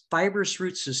get this fibrous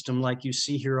root system like you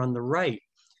see here on the right.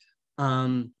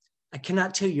 I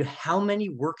cannot tell you how many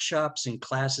workshops and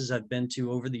classes I've been to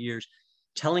over the years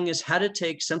telling us how to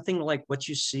take something like what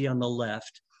you see on the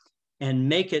left and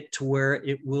make it to where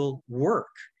it will work.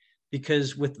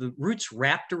 Because with the roots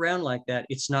wrapped around like that,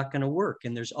 it's not going to work.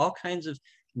 And there's all kinds of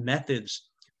methods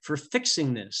for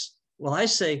fixing this. Well, I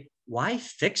say, why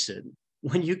fix it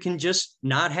when you can just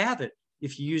not have it?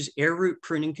 If you use air root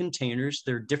pruning containers,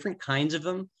 there are different kinds of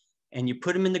them, and you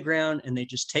put them in the ground and they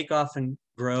just take off and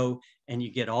grow, and you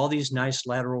get all these nice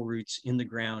lateral roots in the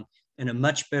ground and a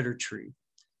much better tree.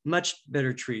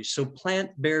 So plant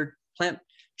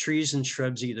trees and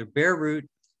shrubs either bare root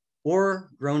or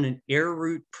grown in air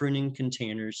root pruning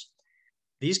containers.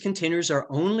 These containers are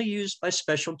only used by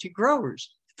specialty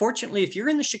growers. Fortunately, if you're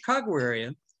in the Chicago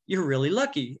area, you're really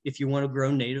lucky if you want to grow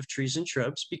native trees and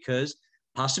shrubs, because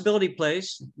Possibility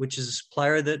Place, which is a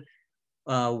supplier that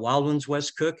Wildlands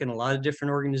West Cook and a lot of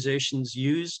different organizations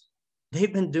use,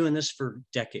 they've been doing this for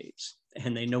decades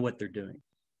and they know what they're doing.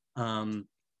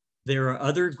 There are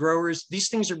other growers. These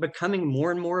things are becoming more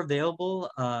and more available.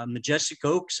 Majestic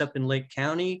Oaks up in Lake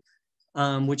County,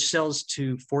 which sells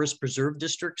to forest preserve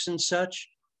districts and such.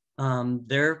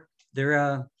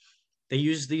 They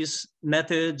use these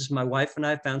methods. My wife and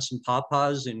I found some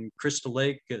pawpaws in Crystal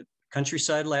Lake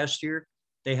countryside last year.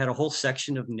 They had a whole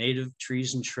section of native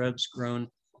trees and shrubs grown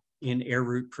in air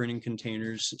root pruning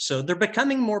containers. So they're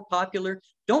becoming more popular.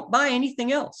 Don't buy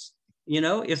anything else. You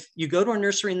know, if you go to a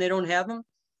nursery and they don't have them,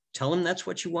 tell them that's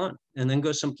what you want and then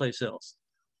go someplace else.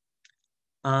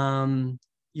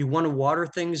 You want to water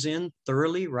things in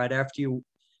thoroughly right after you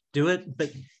do it,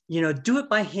 but do it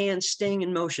by hand, staying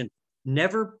in motion.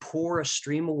 Never pour a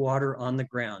stream of water on the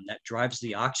ground. That drives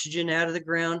the oxygen out of the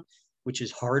ground, which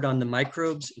is hard on the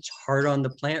microbes. It's hard on the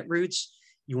plant roots.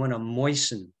 You want to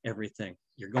moisten everything.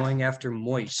 You're going after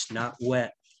moist, not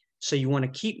wet. So you want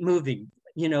to keep moving.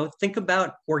 Think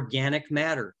about organic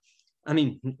matter.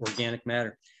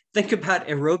 Think about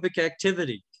aerobic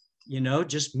activity.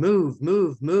 Just move.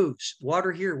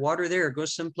 Water here, water there, go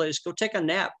someplace, go take a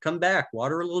nap, come back,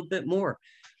 water a little bit more.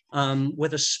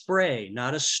 With a spray,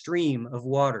 not a stream of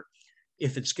water.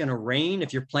 If it's going to rain,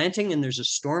 if you're planting and there's a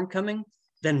storm coming,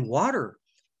 then water.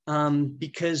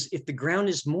 Because if the ground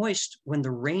is moist, when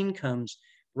the rain comes,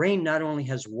 rain not only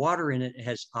has water in it, it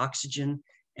has oxygen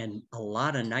and a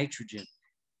lot of nitrogen.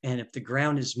 And if the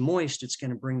ground is moist, it's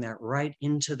going to bring that right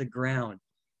into the ground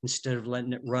instead of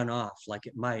letting it run off like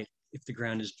it might if the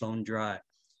ground is bone dry.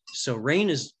 So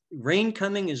rain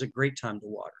coming is a great time to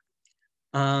water.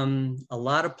 A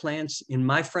lot of plants in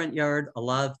my front yard, a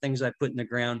lot of things I put in the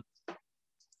ground,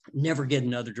 never get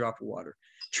another drop of water.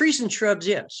 Trees and shrubs,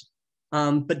 yes,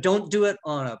 but don't do it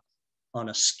on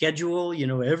a schedule.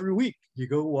 Every week you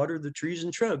go water the trees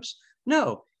and shrubs.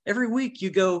 No, every week you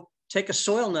go take a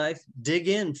soil knife, dig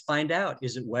in, find out,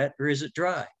 is it wet or is it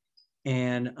dry?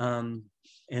 And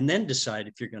then decide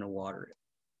if you're going to water it.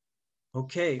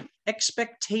 Okay,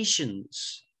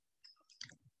 expectations.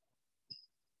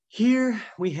 Here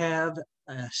we have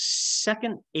a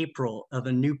second April of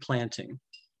a new planting.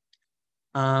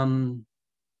 Not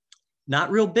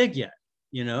real big yet,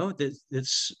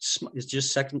 it's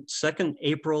just second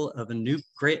April of a new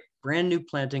brand new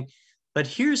planting. But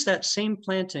here's that same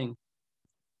planting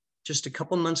just a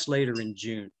couple months later in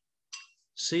June.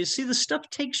 So you see the stuff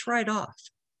takes right off.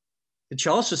 But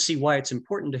you also see why it's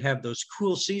important to have those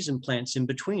cool season plants in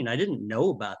between. I didn't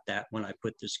know about that when I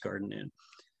put this garden in.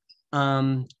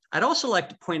 I'd also like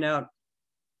to point out,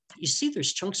 you see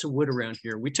there's chunks of wood around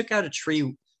here. We took out a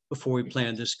tree before we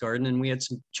planted this garden, and we had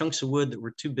some chunks of wood that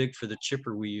were too big for the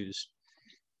chipper we used.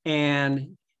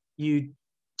 And you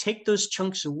take those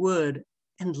chunks of wood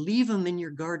and leave them in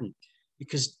your garden,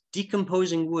 because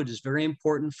decomposing wood is very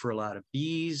important for a lot of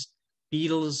bees,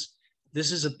 beetles.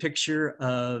 This is a picture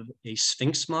of a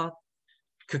sphinx moth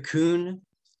cocoon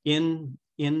in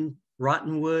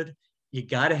rotten wood. You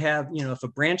got to have, if a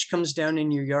branch comes down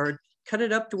in your yard, cut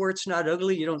it up to where it's not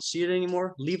ugly, you don't see it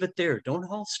anymore, leave it there. Don't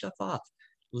haul stuff off.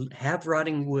 Have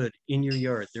rotting wood in your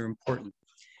yard. They're important.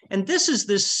 And this is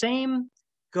this same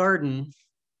garden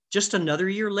just another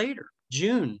year later,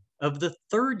 June of the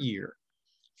third year.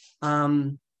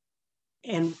 And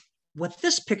what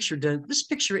this picture does, this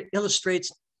picture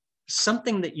illustrates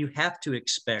something that you have to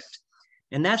expect,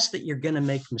 and that's that you're going to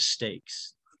make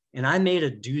mistakes. And I made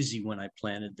a doozy when I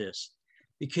planted this,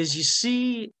 because you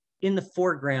see in the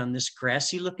foreground, this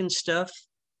grassy looking stuff,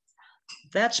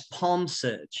 that's palm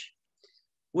sedge,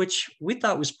 which we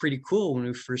thought was pretty cool when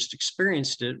we first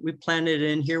experienced it. We planted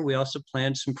it in here. We also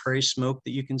planted some prairie smoke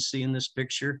that you can see in this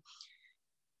picture.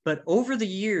 But over the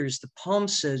years, the palm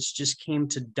sedge just came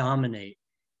to dominate.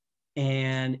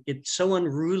 And it's so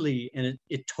unruly, and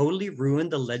it totally ruined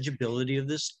the legibility of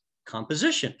this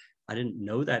composition. I didn't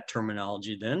know that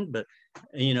terminology then, but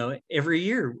every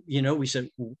year, we said,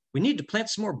 we need to plant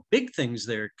some more big things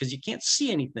there because you can't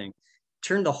see anything.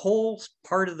 Turned the whole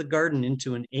part of the garden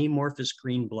into an amorphous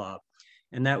green blob.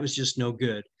 And that was just no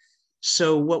good.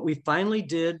 So what we finally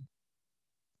did,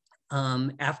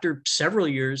 after several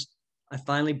years, I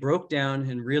finally broke down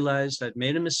and realized I'd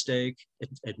made a mistake,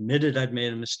 admitted I'd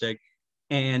made a mistake,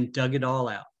 and dug it all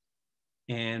out.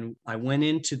 And I went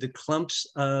into the clumps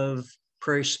of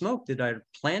prairie smoke that I'd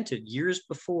planted years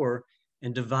before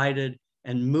and divided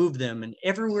and moved them. And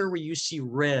everywhere where you see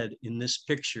red in this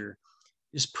picture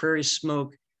is prairie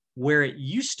smoke, where it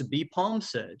used to be palm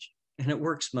sedge, and it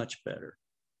works much better.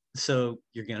 So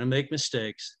you're going to make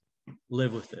mistakes,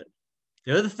 live with it.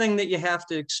 The other thing that you have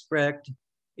to expect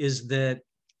is that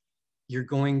you're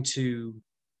going to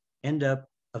end up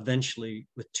eventually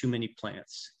with too many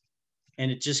plants,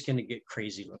 and it's just going to get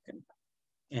crazy looking.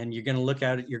 And you're going to look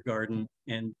out at your garden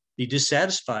and be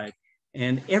dissatisfied.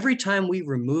 And every time we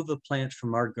remove a plant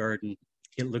from our garden,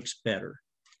 it looks better.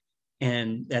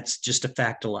 And that's just a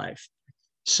fact of life.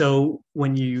 So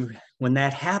when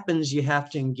that happens, you have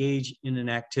to engage in an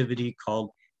activity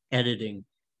called editing,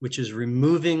 which is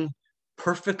removing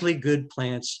perfectly good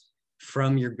plants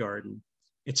from your garden.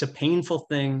 It's a painful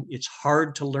thing. It's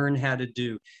hard to learn how to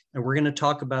do. And we're going to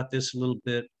talk about this a little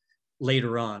bit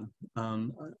later on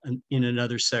in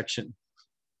another section.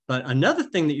 But another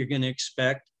thing that you're going to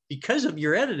expect because of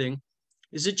your editing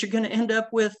is that you're going to end up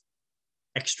with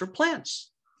extra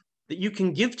plants that you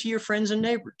can give to your friends and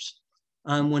neighbors.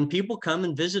 When people come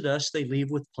and visit us, they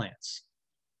leave with plants.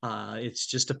 It's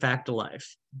just a fact of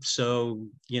life. So,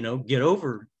 get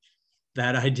over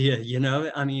that idea.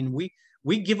 I mean,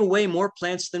 we give away more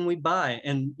plants than we buy.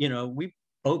 And, we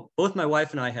both my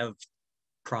wife and I have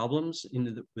problems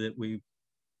that we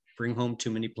bring home too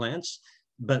many plants,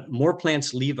 but more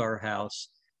plants leave our house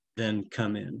than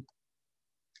come in.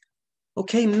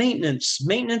 Okay, maintenance.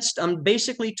 Maintenance, I'm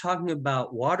basically talking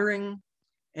about watering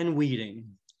and weeding.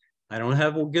 I don't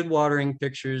have good watering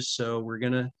pictures, so we're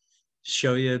going to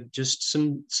show you just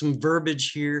some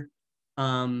verbiage here.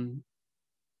 An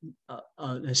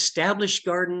established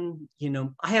garden,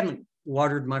 I haven't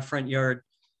watered my front yard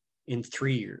in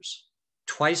 3 years.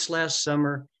 Twice last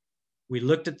summer, We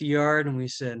looked at the yard and we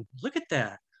said, look at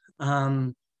that.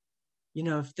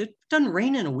 If it doesn't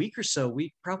rain in a week or so,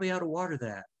 we probably ought to water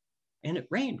that. And it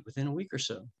rained within a week or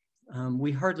so.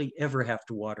 We hardly ever have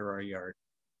to water our yard.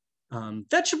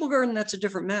 Vegetable garden, that's a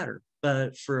different matter.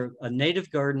 But for a native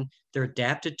garden, they're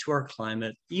adapted to our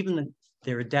climate. Even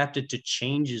they're adapted to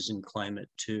changes in climate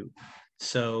too.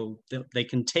 So they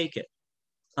can take it.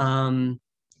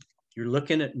 You're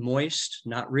looking at moist,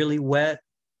 not really wet.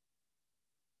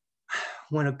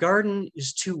 When a garden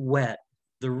is too wet,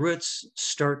 the roots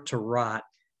start to rot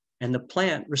and the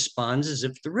plant responds as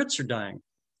if the roots are dying.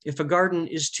 If a garden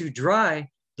is too dry,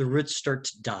 the roots start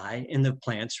to die and the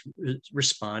plants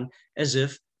respond as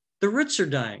if the roots are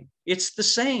dying. It's the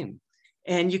same.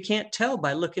 And you can't tell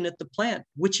by looking at the plant,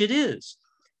 which it is.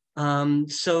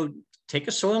 So take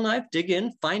a soil knife, dig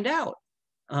in, find out.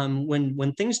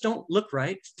 When things don't look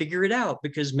right, figure it out,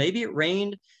 because maybe it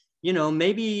rained,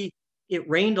 maybe it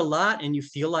rained a lot and you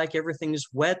feel like everything's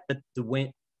wet, but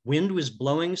the wind was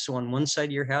blowing. So on one side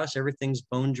of your house, everything's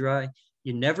bone dry.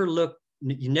 You never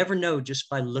know just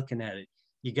by looking at it.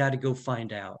 You got to go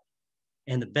find out.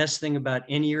 And the best thing about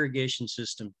any irrigation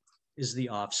system is the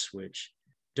off switch.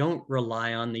 Don't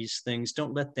rely on these things.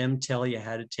 Don't let them tell you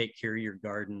how to take care of your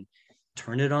garden.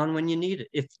 Turn it on when you need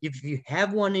it. If you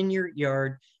have one in your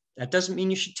yard, that doesn't mean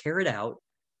you should tear it out,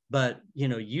 but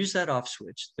use that off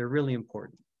switch. They're really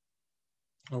important.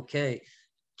 Okay,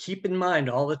 keep in mind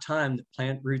all the time that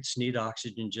plant roots need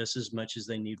oxygen just as much as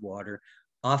they need water.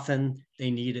 Often they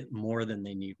need it more than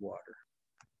they need water.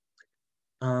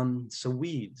 So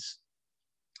weeds.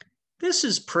 This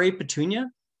is prairie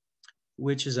petunia,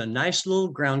 which is a nice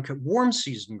little warm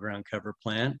season ground cover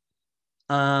plant.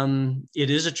 It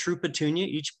is a true petunia.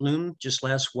 Each bloom just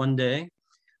lasts one day.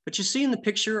 But you see in the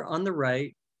picture on the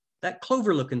right, that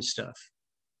clover looking stuff,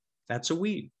 that's a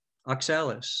weed,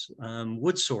 oxalis,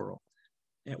 wood sorrel.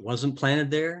 It wasn't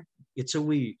planted there. It's a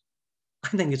weed. I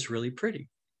think it's really pretty.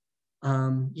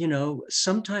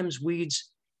 Sometimes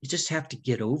weeds, you just have to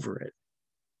get over it.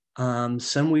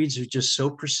 Some weeds are just so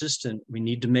persistent. We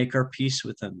need to make our peace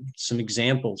with them. Some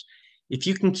examples. If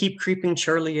you can keep creeping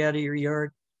Charlie out of your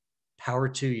yard, power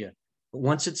to you. But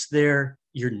once it's there,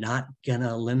 you're not going to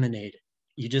eliminate it.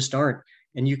 You just aren't.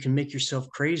 And you can make yourself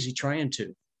crazy trying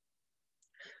to.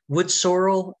 Wood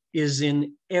sorrel is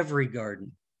in every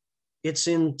garden. It's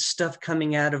in stuff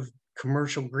coming out of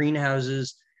commercial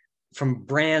greenhouses from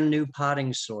brand new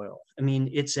potting soil. I mean,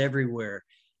 it's everywhere.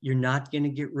 You're not going to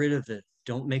get rid of it.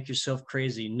 Don't make yourself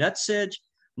crazy. Nutsedge,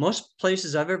 most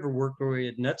places I've ever worked where we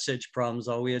had nutsedge problems,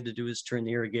 all we had to do is turn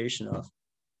the irrigation off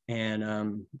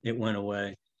and it went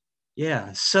away.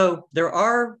 Yeah, so there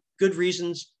are good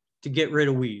reasons to get rid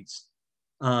of weeds.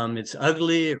 It's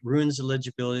ugly, it ruins the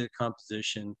legibility of the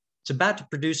composition. It's about to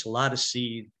produce a lot of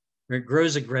seed. It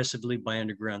grows aggressively by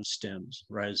underground stems,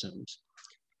 rhizomes.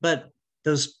 But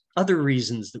those other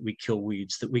reasons that we kill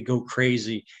weeds, that we go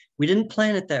crazy, we didn't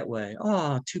plan it that way.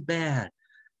 Oh, too bad.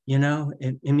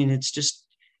 It's just,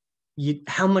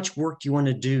 how much work do you want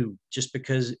to do just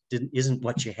because it isn't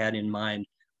what you had in mind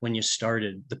when you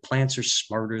started? The plants are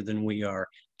smarter than we are.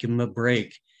 Give them a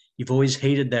break. You've always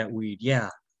hated that weed. Yeah.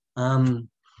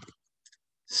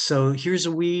 So here's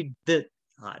a weed that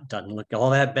doesn't look all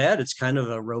that bad. It's kind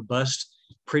of a robust,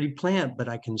 pretty plant, but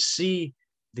I can see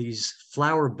these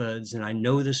flower buds and I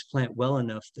know this plant well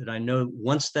enough that I know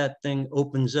once that thing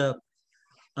opens up,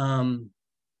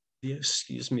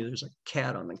 excuse me, there's a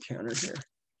cat on the counter here.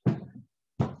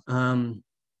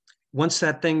 Once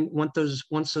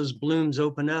those blooms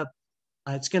open up,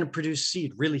 it's going to produce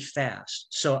seed really fast.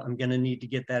 So I'm going to need to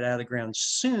get that out of the ground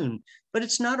soon, but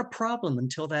it's not a problem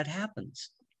until that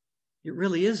happens. It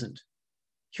really isn't.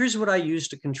 Here's what I use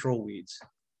to control weeds.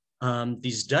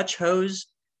 These Dutch hoes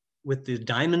with the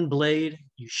diamond blade,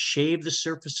 you shave the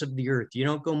surface of the earth. You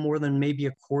don't go more than maybe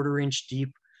a 1/4 inch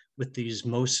deep with these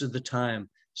most of the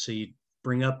time. So you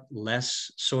bring up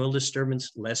less soil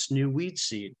disturbance, less new weed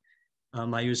seed.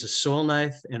 I use a soil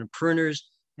knife and a pruners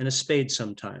and a spade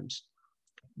sometimes.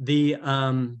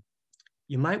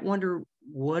 You might wonder,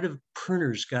 what have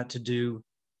pruners got to do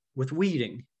with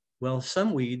weeding? Well,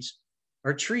 some weeds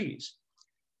are trees.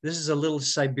 This is a little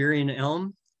Siberian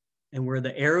elm, and where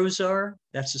the arrows are,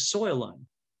 that's a soil line.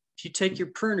 If you take your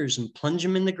pruners and plunge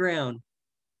them in the ground,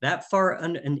 that far,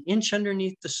 an inch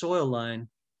underneath the soil line,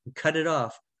 and cut it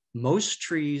off, most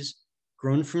trees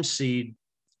grown from seed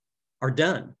are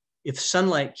done. If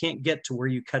sunlight can't get to where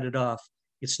you cut it off,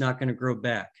 it's not going to grow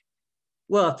back.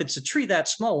 Well, if it's a tree that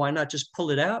small, why not just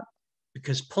pull it out?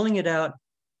 Because pulling it out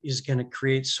is going to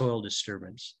create soil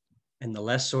disturbance. And the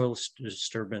less soil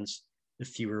disturbance, the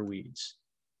fewer weeds.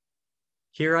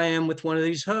 here I am with one of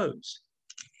these hoes.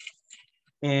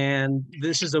 And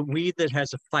this is a weed that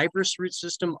has a fibrous root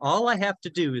system. All I have to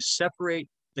do is separate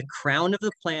the crown of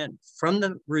the plant from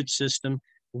the root system,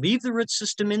 leave the root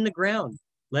system in the ground,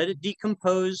 let it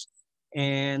decompose.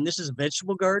 And this is a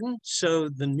vegetable garden. So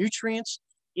the nutrients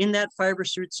in that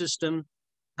fibrous root system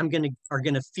are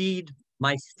gonna feed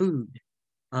my food.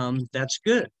 That's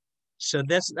good. So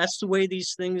that's the way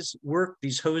these things work.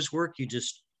 These hoes work. You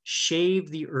just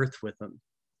shave the earth with them.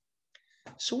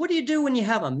 So what do you do when you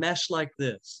have a mess like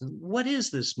this? What is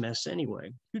this mess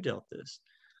anyway? Who dealt this?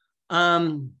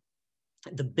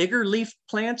 The bigger leaf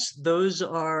plants, those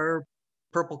are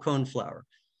purple coneflower.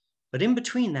 But in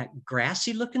between that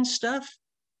grassy looking stuff,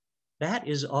 that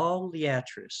is all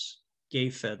liatris, gay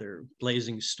feather,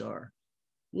 blazing star.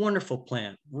 Wonderful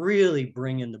plant, really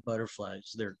bring in the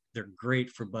butterflies. They're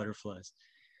great for butterflies.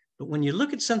 But when you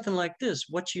look at something like this,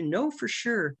 what you know for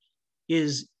sure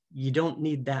is you don't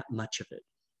need that much of it.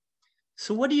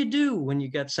 So what do you do when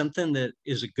you got something that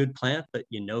is a good plant, but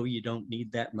you know you don't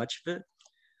need that much of it?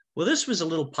 Well, this was a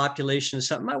little population of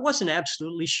something. I wasn't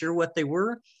absolutely sure what they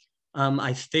were.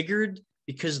 I figured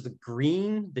because the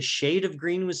green, the shade of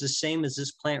green was the same as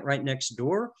this plant right next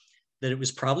door, that it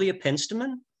was probably a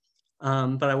penstemon,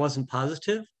 but I wasn't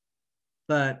positive.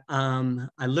 But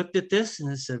I looked at this and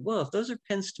I said, well, if those are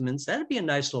penstemons, that'd be a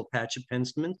nice little patch of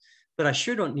penstemon, but I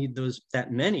sure don't need those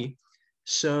that many.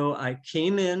 So I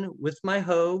came in with my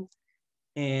hoe,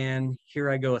 and here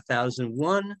I go,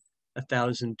 1,001,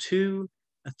 1,002,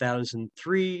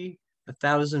 1,003,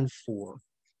 1,004.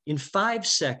 In 5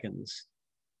 seconds,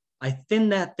 I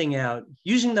thinned that thing out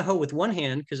using the hoe with one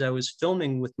hand because I was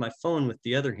filming with my phone with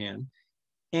the other hand.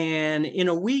 And in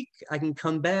a week, I can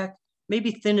come back,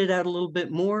 maybe thin it out a little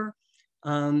bit more.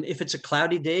 If it's a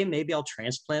cloudy day, maybe I'll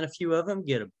transplant a few of them,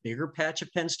 get a bigger patch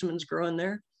of penstemons growing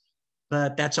there.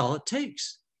 But that's all it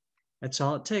takes. That's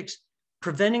all it takes.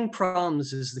 Preventing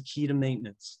problems is the key to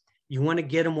maintenance. You want to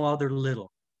get them while they're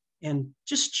little, and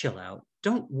just chill out.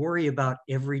 Don't worry about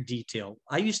every detail.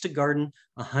 I used to garden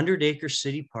a 100-acre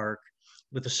city park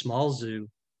with a small zoo,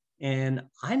 and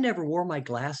I never wore my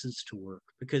glasses to work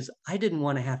because I didn't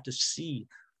want to have to see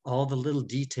all the little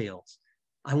details.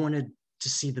 I wanted to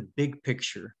see the big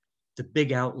picture, the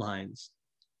big outlines.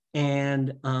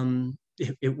 And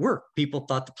it worked. People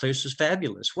thought the place was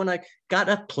fabulous. When I got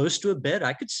up close to a bed,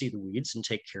 I could see the weeds and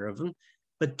take care of them,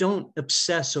 but don't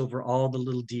obsess over all the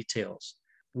little details.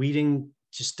 Weeding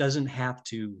just doesn't have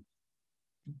to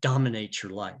dominate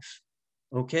your life,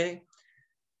 okay?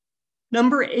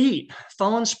 Number 8,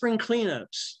 fall and spring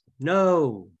cleanups.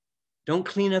 No, don't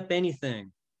clean up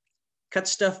anything. Cut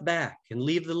stuff back and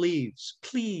leave the leaves.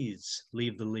 Please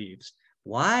leave the leaves.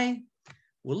 Why?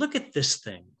 Well, look at this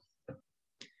thing.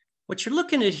 What you're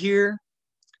looking at here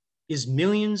is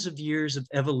millions of years of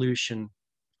evolution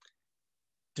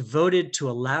devoted to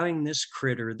allowing this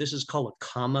critter, this is called a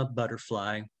comma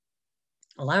butterfly,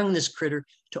 allowing this critter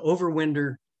to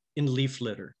overwinter in leaf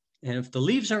litter. And if the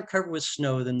leaves aren't covered with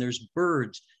snow, then there's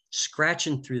birds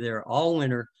scratching through there all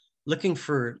winter looking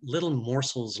for little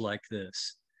morsels like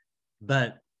this.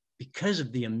 But because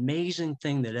of the amazing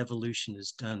thing that evolution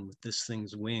has done with this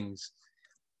thing's wings,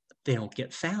 they don't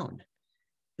get found.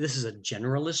 This is a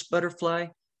generalist butterfly.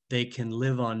 They can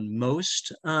live on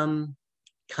most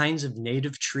kinds of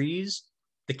native trees.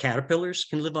 The caterpillars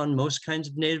can live on most kinds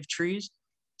of native trees.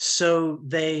 So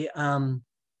they,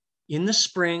 in the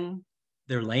spring,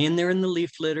 they're laying there in the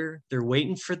leaf litter. They're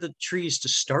waiting for the trees to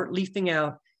start leafing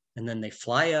out, and then they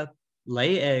fly up,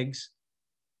 lay eggs,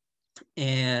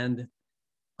 and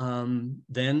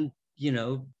then,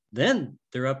 then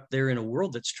they're up there in a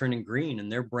world that's turning green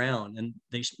and they're brown, and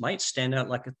they might stand out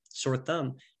like a sore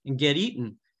thumb and get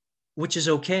eaten, which is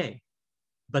okay.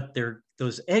 But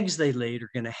those eggs they laid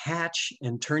are going to hatch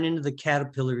and turn into the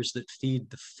caterpillars that feed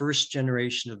the first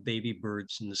generation of baby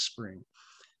birds in the spring.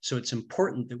 So it's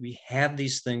important that we have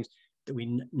these things, that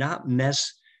we not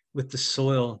mess with the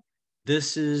soil.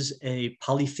 This is a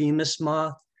polyphemus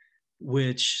moth,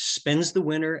 which spends the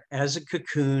winter as a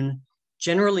cocoon,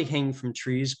 generally hanging from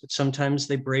trees, but sometimes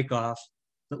they break off.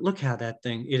 But look how that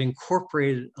thing, it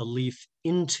incorporated a leaf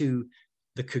into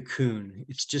the cocoon.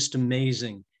 It's just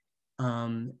amazing.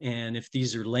 And if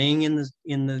these are laying in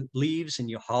the leaves and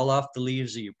you haul off the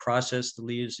leaves, or you process the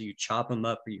leaves, or you chop them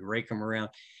up, or you rake them around,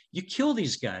 you kill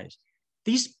these guys.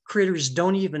 These critters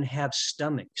don't even have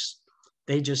stomachs.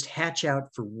 They just hatch out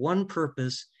for one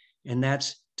purpose, and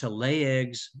that's to lay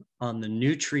eggs on the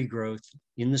new tree growth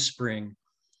in the spring,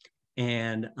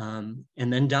 and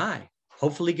then die,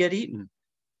 hopefully get eaten.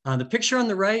 The picture on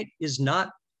the right is not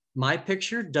my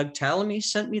picture. Doug Tallamy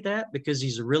sent me that because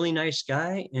he's a really nice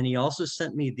guy. And he also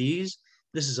sent me these.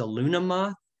 This is a Luna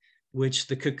moth, which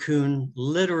the cocoon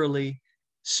literally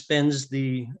spends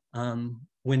the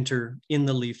winter in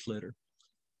the leaf litter.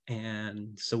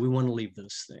 And so we want to leave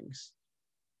those things.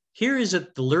 Here is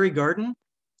at the Lurie Garden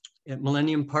at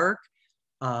Millennium Park,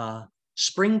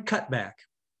 spring cutback.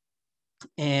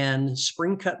 And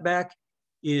spring cutback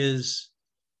is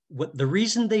what the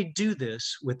reason they do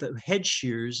this with the head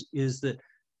shears is that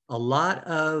a lot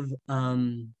of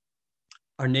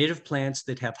our native plants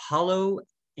that have hollow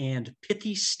and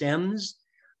pithy stems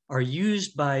are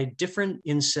used by different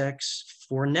insects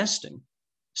for nesting.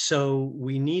 So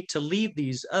we need to leave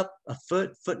these up a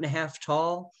foot, foot and a half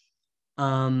tall.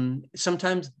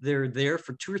 Sometimes they're there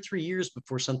for 2 or 3 years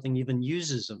before something even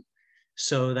uses them.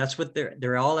 So that's what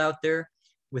they're all out there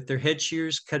with their head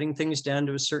shears, cutting things down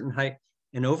to a certain height.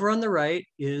 And over on the right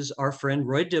is our friend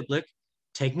Roy Diblick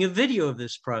taking a video of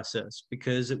this process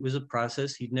because it was a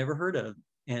process he'd never heard of.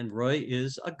 And Roy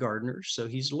is a gardener, so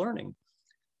he's learning.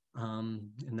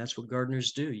 And that's what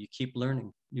gardeners do. You keep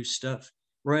learning new stuff.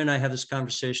 Roy and I have this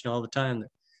conversation all the time that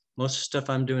most of the stuff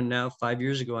I'm doing now, 5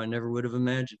 years ago, I never would have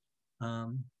imagined.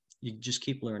 You just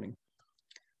keep learning.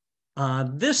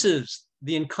 This is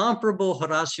the incomparable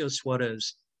Horacio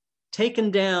Suarez,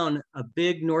 taken down a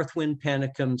big Northwind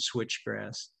panicum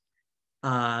switchgrass.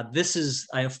 I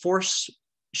have 4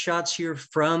 shots here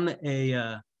from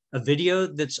a video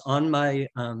that's on my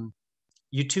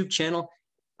YouTube channel.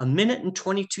 1 minute and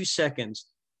 22 seconds.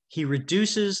 He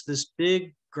reduces this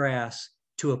big grass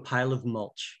to a pile of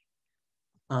mulch.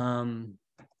 It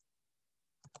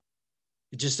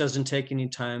just doesn't take any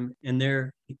time.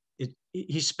 And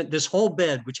he spent this whole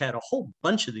bed, which had a whole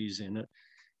bunch of these in it.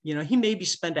 You know, he maybe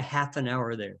spent a half an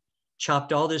hour there,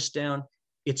 chopped all this down.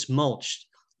 It's mulched.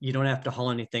 You don't have to haul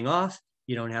anything off.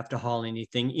 You don't have to haul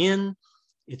anything in.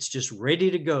 It's just ready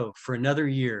to go for another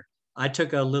year. I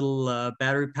took a little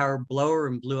battery powered blower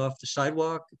and blew off the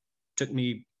sidewalk. It took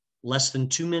me less than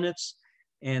 2 minutes.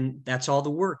 And that's all the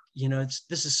work. You know,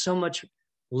 this is so much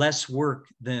less work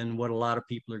than what a lot of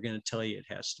people are going to tell you it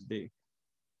has to be.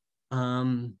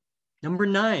 Number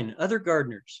 9, other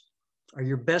gardeners are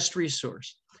your best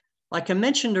resource. Like I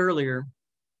mentioned earlier,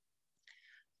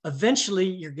 eventually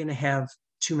you're going to have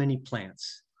too many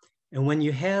plants. And when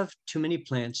you have too many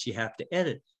plants, you have to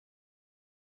edit.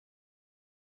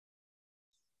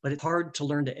 But it's hard to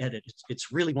learn to edit.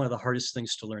 It's really one of the hardest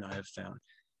things to learn I have found.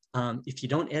 If you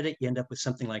don't edit, you end up with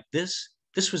something like this.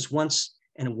 This was once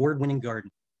an award-winning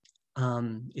garden.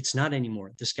 It's not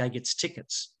anymore. This guy gets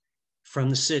tickets from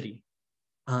the city.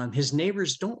 His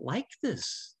neighbors don't like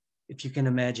this, if you can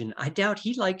imagine. I doubt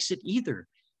he likes it either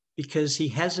because he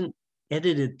hasn't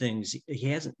edited things. He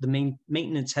hasn't, the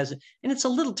maintenance hasn't, and it's a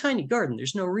little tiny garden.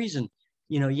 There's no reason,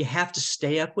 you know, you have to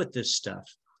stay up with this stuff.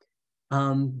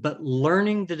 But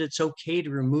learning that it's okay to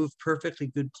remove perfectly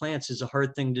good plants is a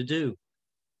hard thing to do.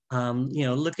 You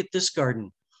know, look at this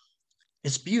garden.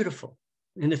 It's beautiful.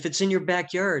 And if it's in your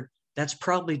backyard, that's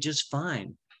probably just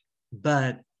fine.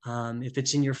 But if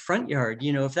it's in your front yard,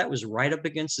 you know, if that was right up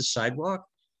against the sidewalk,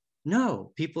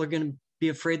 no, people are going to be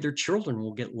afraid their children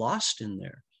will get lost in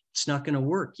there. It's not going to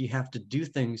work. You have to do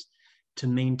things to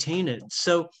maintain it.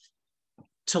 So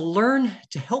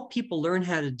to help people learn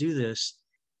how to do this,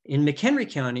 in McHenry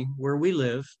County, where we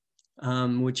live,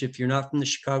 which if you're not from the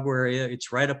Chicago area,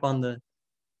 it's right up on the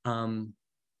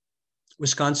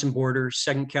Wisconsin border,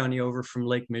 second county over from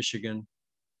Lake Michigan.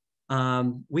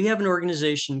 We have an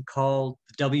organization called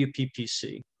the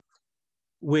WPPC,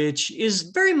 which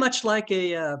is very much like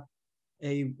a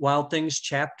Wild Things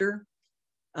chapter,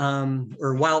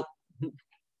 or wild,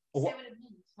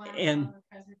 and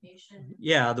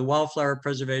yeah, the Wildflower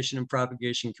Preservation and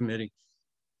Propagation Committee.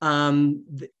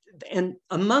 And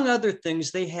among other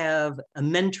things, they have a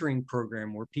mentoring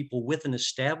program where people with an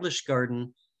established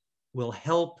garden will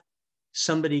help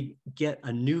somebody get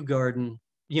a new garden.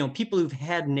 You know, people who've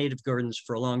had native gardens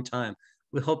for a long time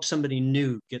will help somebody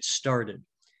new get started.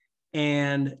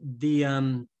 And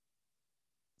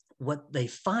what they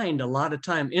find a lot of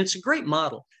time, and it's a great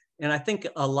model, and I think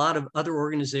a lot of other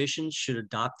organizations should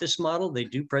adopt this model. They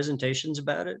do presentations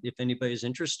about it if anybody's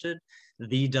interested,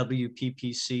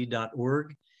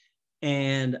 thewppc.org.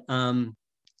 And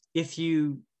if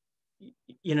you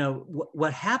know,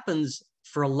 what happens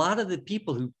for a lot of the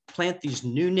people who plant these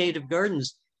new native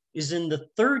gardens is in the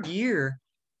 3rd year,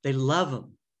 they love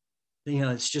them. You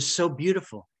know, it's just so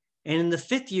beautiful. And in the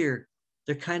 5th year,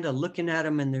 they're kind of looking at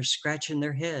them and they're scratching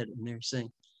their head and they're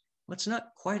saying, well, it's not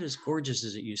quite as gorgeous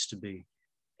as it used to be.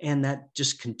 And that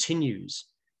just continues.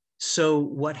 So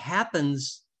what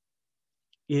happens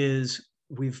is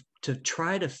to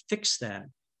try to fix that,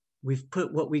 we've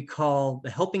put what we call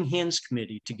the Helping Hands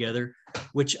Committee together,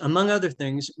 which, among other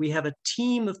things, we have a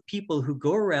team of people who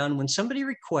go around when somebody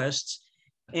requests,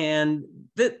 and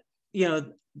that,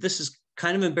 this is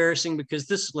kind of embarrassing because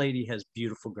this lady has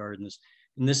beautiful gardens,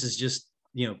 and this is just,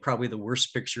 probably the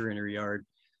worst picture in her yard.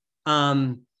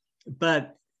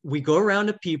 But we go around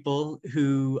to people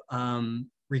who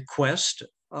request,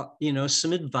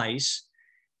 some advice.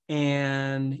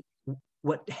 And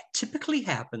what typically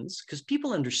happens, because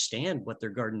people understand what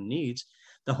their garden needs,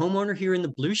 the homeowner here in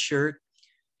the blue shirt,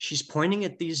 she's pointing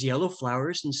at these yellow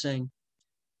flowers and saying,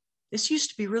 this used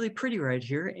to be really pretty right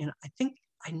here, and I think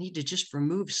I need to just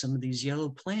remove some of these yellow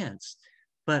plants,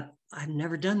 but I've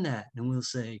never done that. And we'll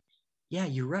say, yeah,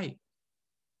 you're right.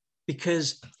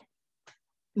 Because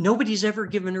nobody's ever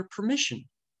given her permission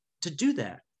to do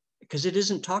that, because it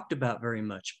isn't talked about very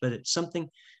much, but it's something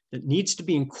that needs to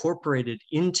be incorporated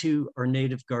into our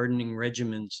native gardening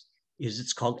regimens.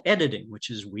 It's called editing, which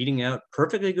is weeding out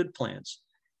perfectly good plants.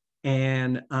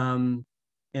 And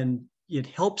it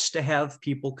helps to have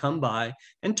people come by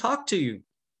and talk to you.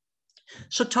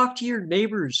 So talk to your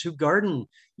neighbors who garden,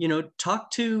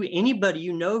 talk to anybody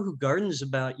who gardens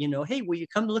about, hey, will you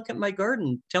come look at my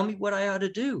garden? Tell me what I ought to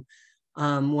do.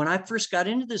 When I first got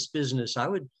into this business, I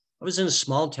was in a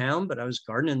small town, but I was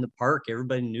gardening in the park.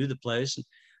 Everybody knew the place. And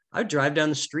I'd drive down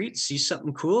the street, see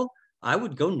something cool. I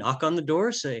would go knock on the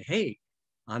door, say, hey,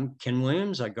 I'm Ken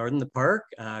Williams. I garden the park.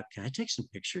 Can I take some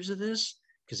pictures of this?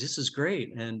 Because this is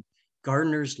great. And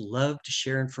gardeners love to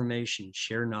share information,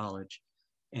 share knowledge,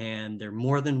 and they're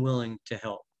more than willing to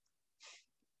help.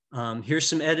 Here's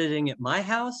some editing at my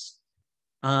house.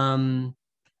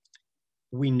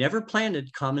 We never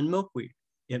planted common milkweed.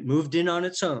 It moved in on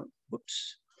its own.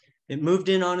 Whoops. It moved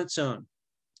in on its own.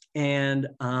 And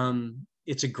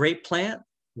it's a great plant,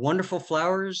 wonderful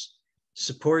flowers,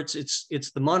 supports,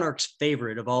 it's the monarch's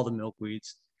favorite of all the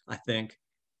milkweeds, I think.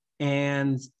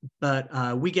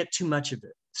 But we get too much of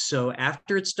it. So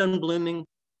after it's done blooming,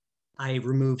 I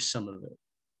remove some of it.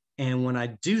 And when I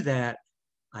do that,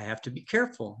 I have to be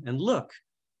careful and look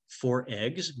for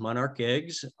eggs, monarch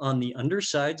eggs, on the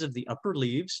undersides of the upper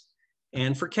leaves,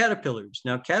 and for caterpillars.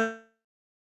 Now,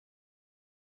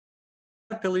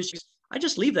 caterpillars, I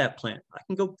just leave that plant. I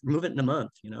can go remove it in a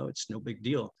month, it's no big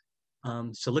deal.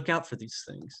 So look out for these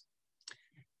things.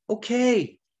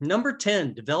 Okay, number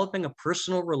 10, developing a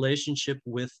personal relationship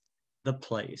with the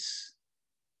place.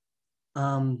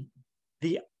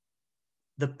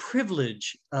 The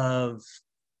privilege of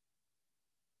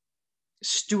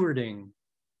stewarding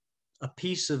a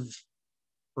piece of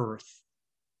earth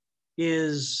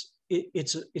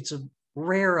it's a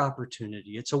rare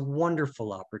opportunity. It's a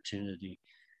wonderful opportunity.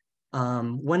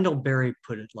 Wendell Berry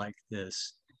put it like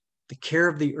this: the care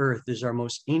of the earth is our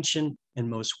most ancient and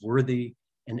most worthy,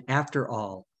 and after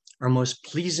all, our most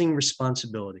pleasing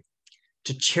responsibility.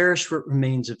 To cherish what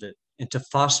remains of it and to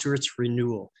foster its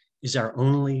renewal is our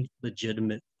only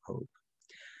legitimate hope.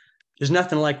 There's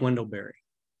nothing like Wendell Berry.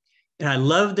 And I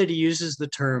love that he uses the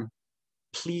term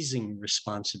pleasing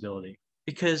responsibility,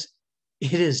 because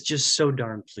it is just so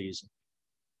darn pleasing.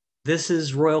 This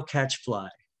is royal catch fly.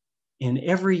 And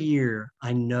every year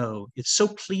I know, it's so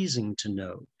pleasing to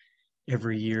know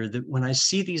every year that when I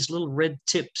see these little red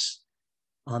tips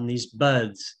on these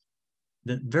buds,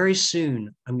 that very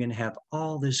soon I'm going to have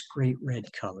all this great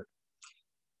red color.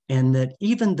 And that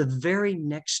even the very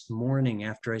next morning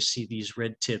after I see these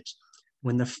red tips,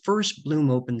 when the first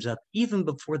bloom opens up, even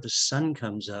before the sun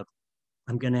comes up,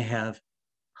 I'm going to have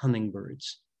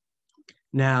hummingbirds.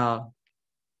 Now,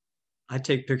 I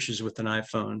take pictures with an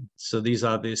iPhone, so these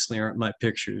obviously aren't my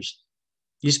pictures.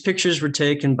 These pictures were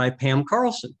taken by Pam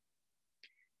Carlson.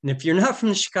 And if you're not from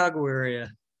the Chicago area,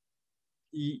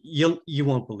 you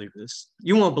won't believe this.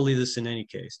 You won't believe this in any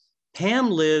case.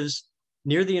 Pam lives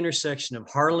near the intersection of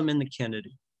Harlem and the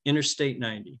Kennedy, Interstate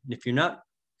 90. And if you're not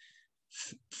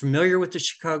familiar with the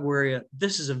Chicago area,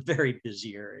 this is a very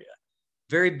busy area.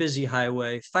 Very busy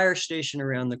highway, fire station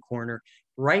around the corner,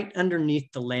 right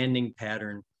underneath the landing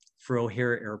pattern for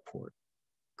O'Hare Airport.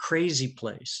 Crazy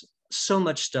place, so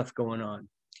much stuff going on.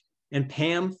 And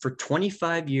Pam, for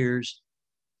 25 years,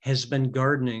 has been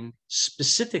gardening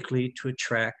specifically to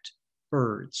attract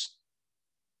birds.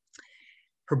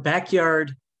 Her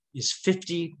backyard is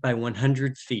 50 by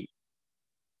 100 feet.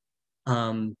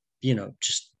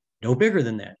 Just no bigger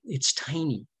than that. It's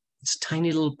tiny. It's a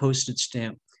tiny little postage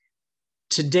stamp.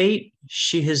 To date,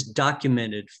 she has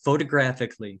documented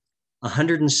photographically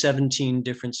 117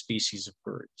 different species of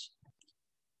birds.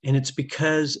 And it's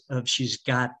because she's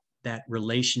got that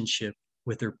relationship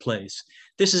with her place.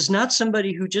 This is not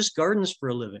somebody who just gardens for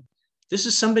a living. This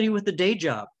is somebody with a day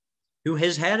job who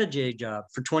has had a day job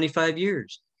for 25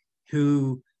 years,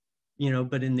 who,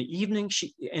 but in the evening,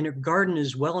 and her garden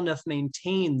is well enough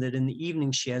maintained that in the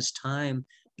evening she has time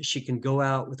that she can go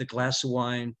out with a glass of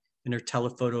wine and her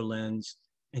telephoto lens,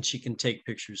 and she can take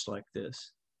pictures like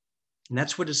this. And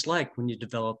that's what it's like when you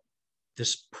develop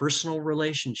this personal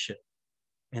relationship.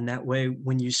 And that way,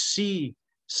 when you see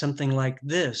something like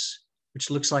this, which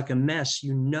looks like a mess,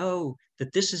 you know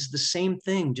that this is the same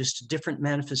thing, just a different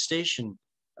manifestation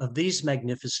of these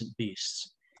magnificent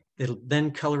beasts. That'll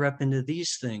then color up into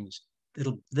these things.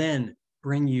 That'll then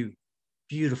bring you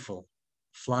beautiful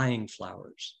flying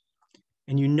flowers.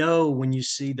 And you know when you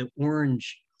see the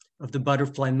orange of the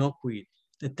butterfly milkweed,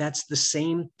 that that's the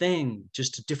same thing,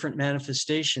 just a different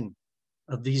manifestation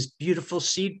of these beautiful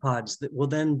seed pods that will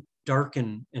then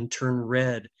darken and turn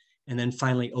red and then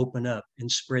finally open up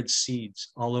and spread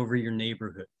seeds all over your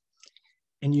neighborhood.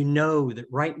 And you know that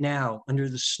right now, under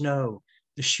the snow,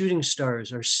 the shooting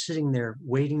stars are sitting there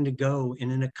waiting to go.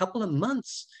 And in a couple of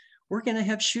months, we're going to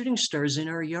have shooting stars in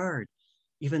our yard,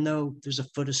 even though there's a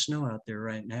foot of snow out there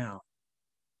right now.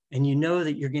 And you know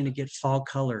that you're going to get fall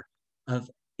color of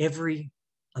every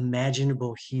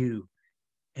imaginable hue,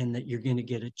 and that you're going to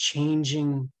get a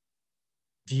changing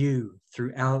view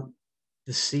throughout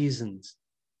the seasons.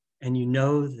 And you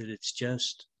know that it's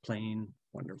just plain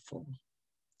wonderful.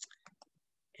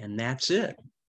 And that's it.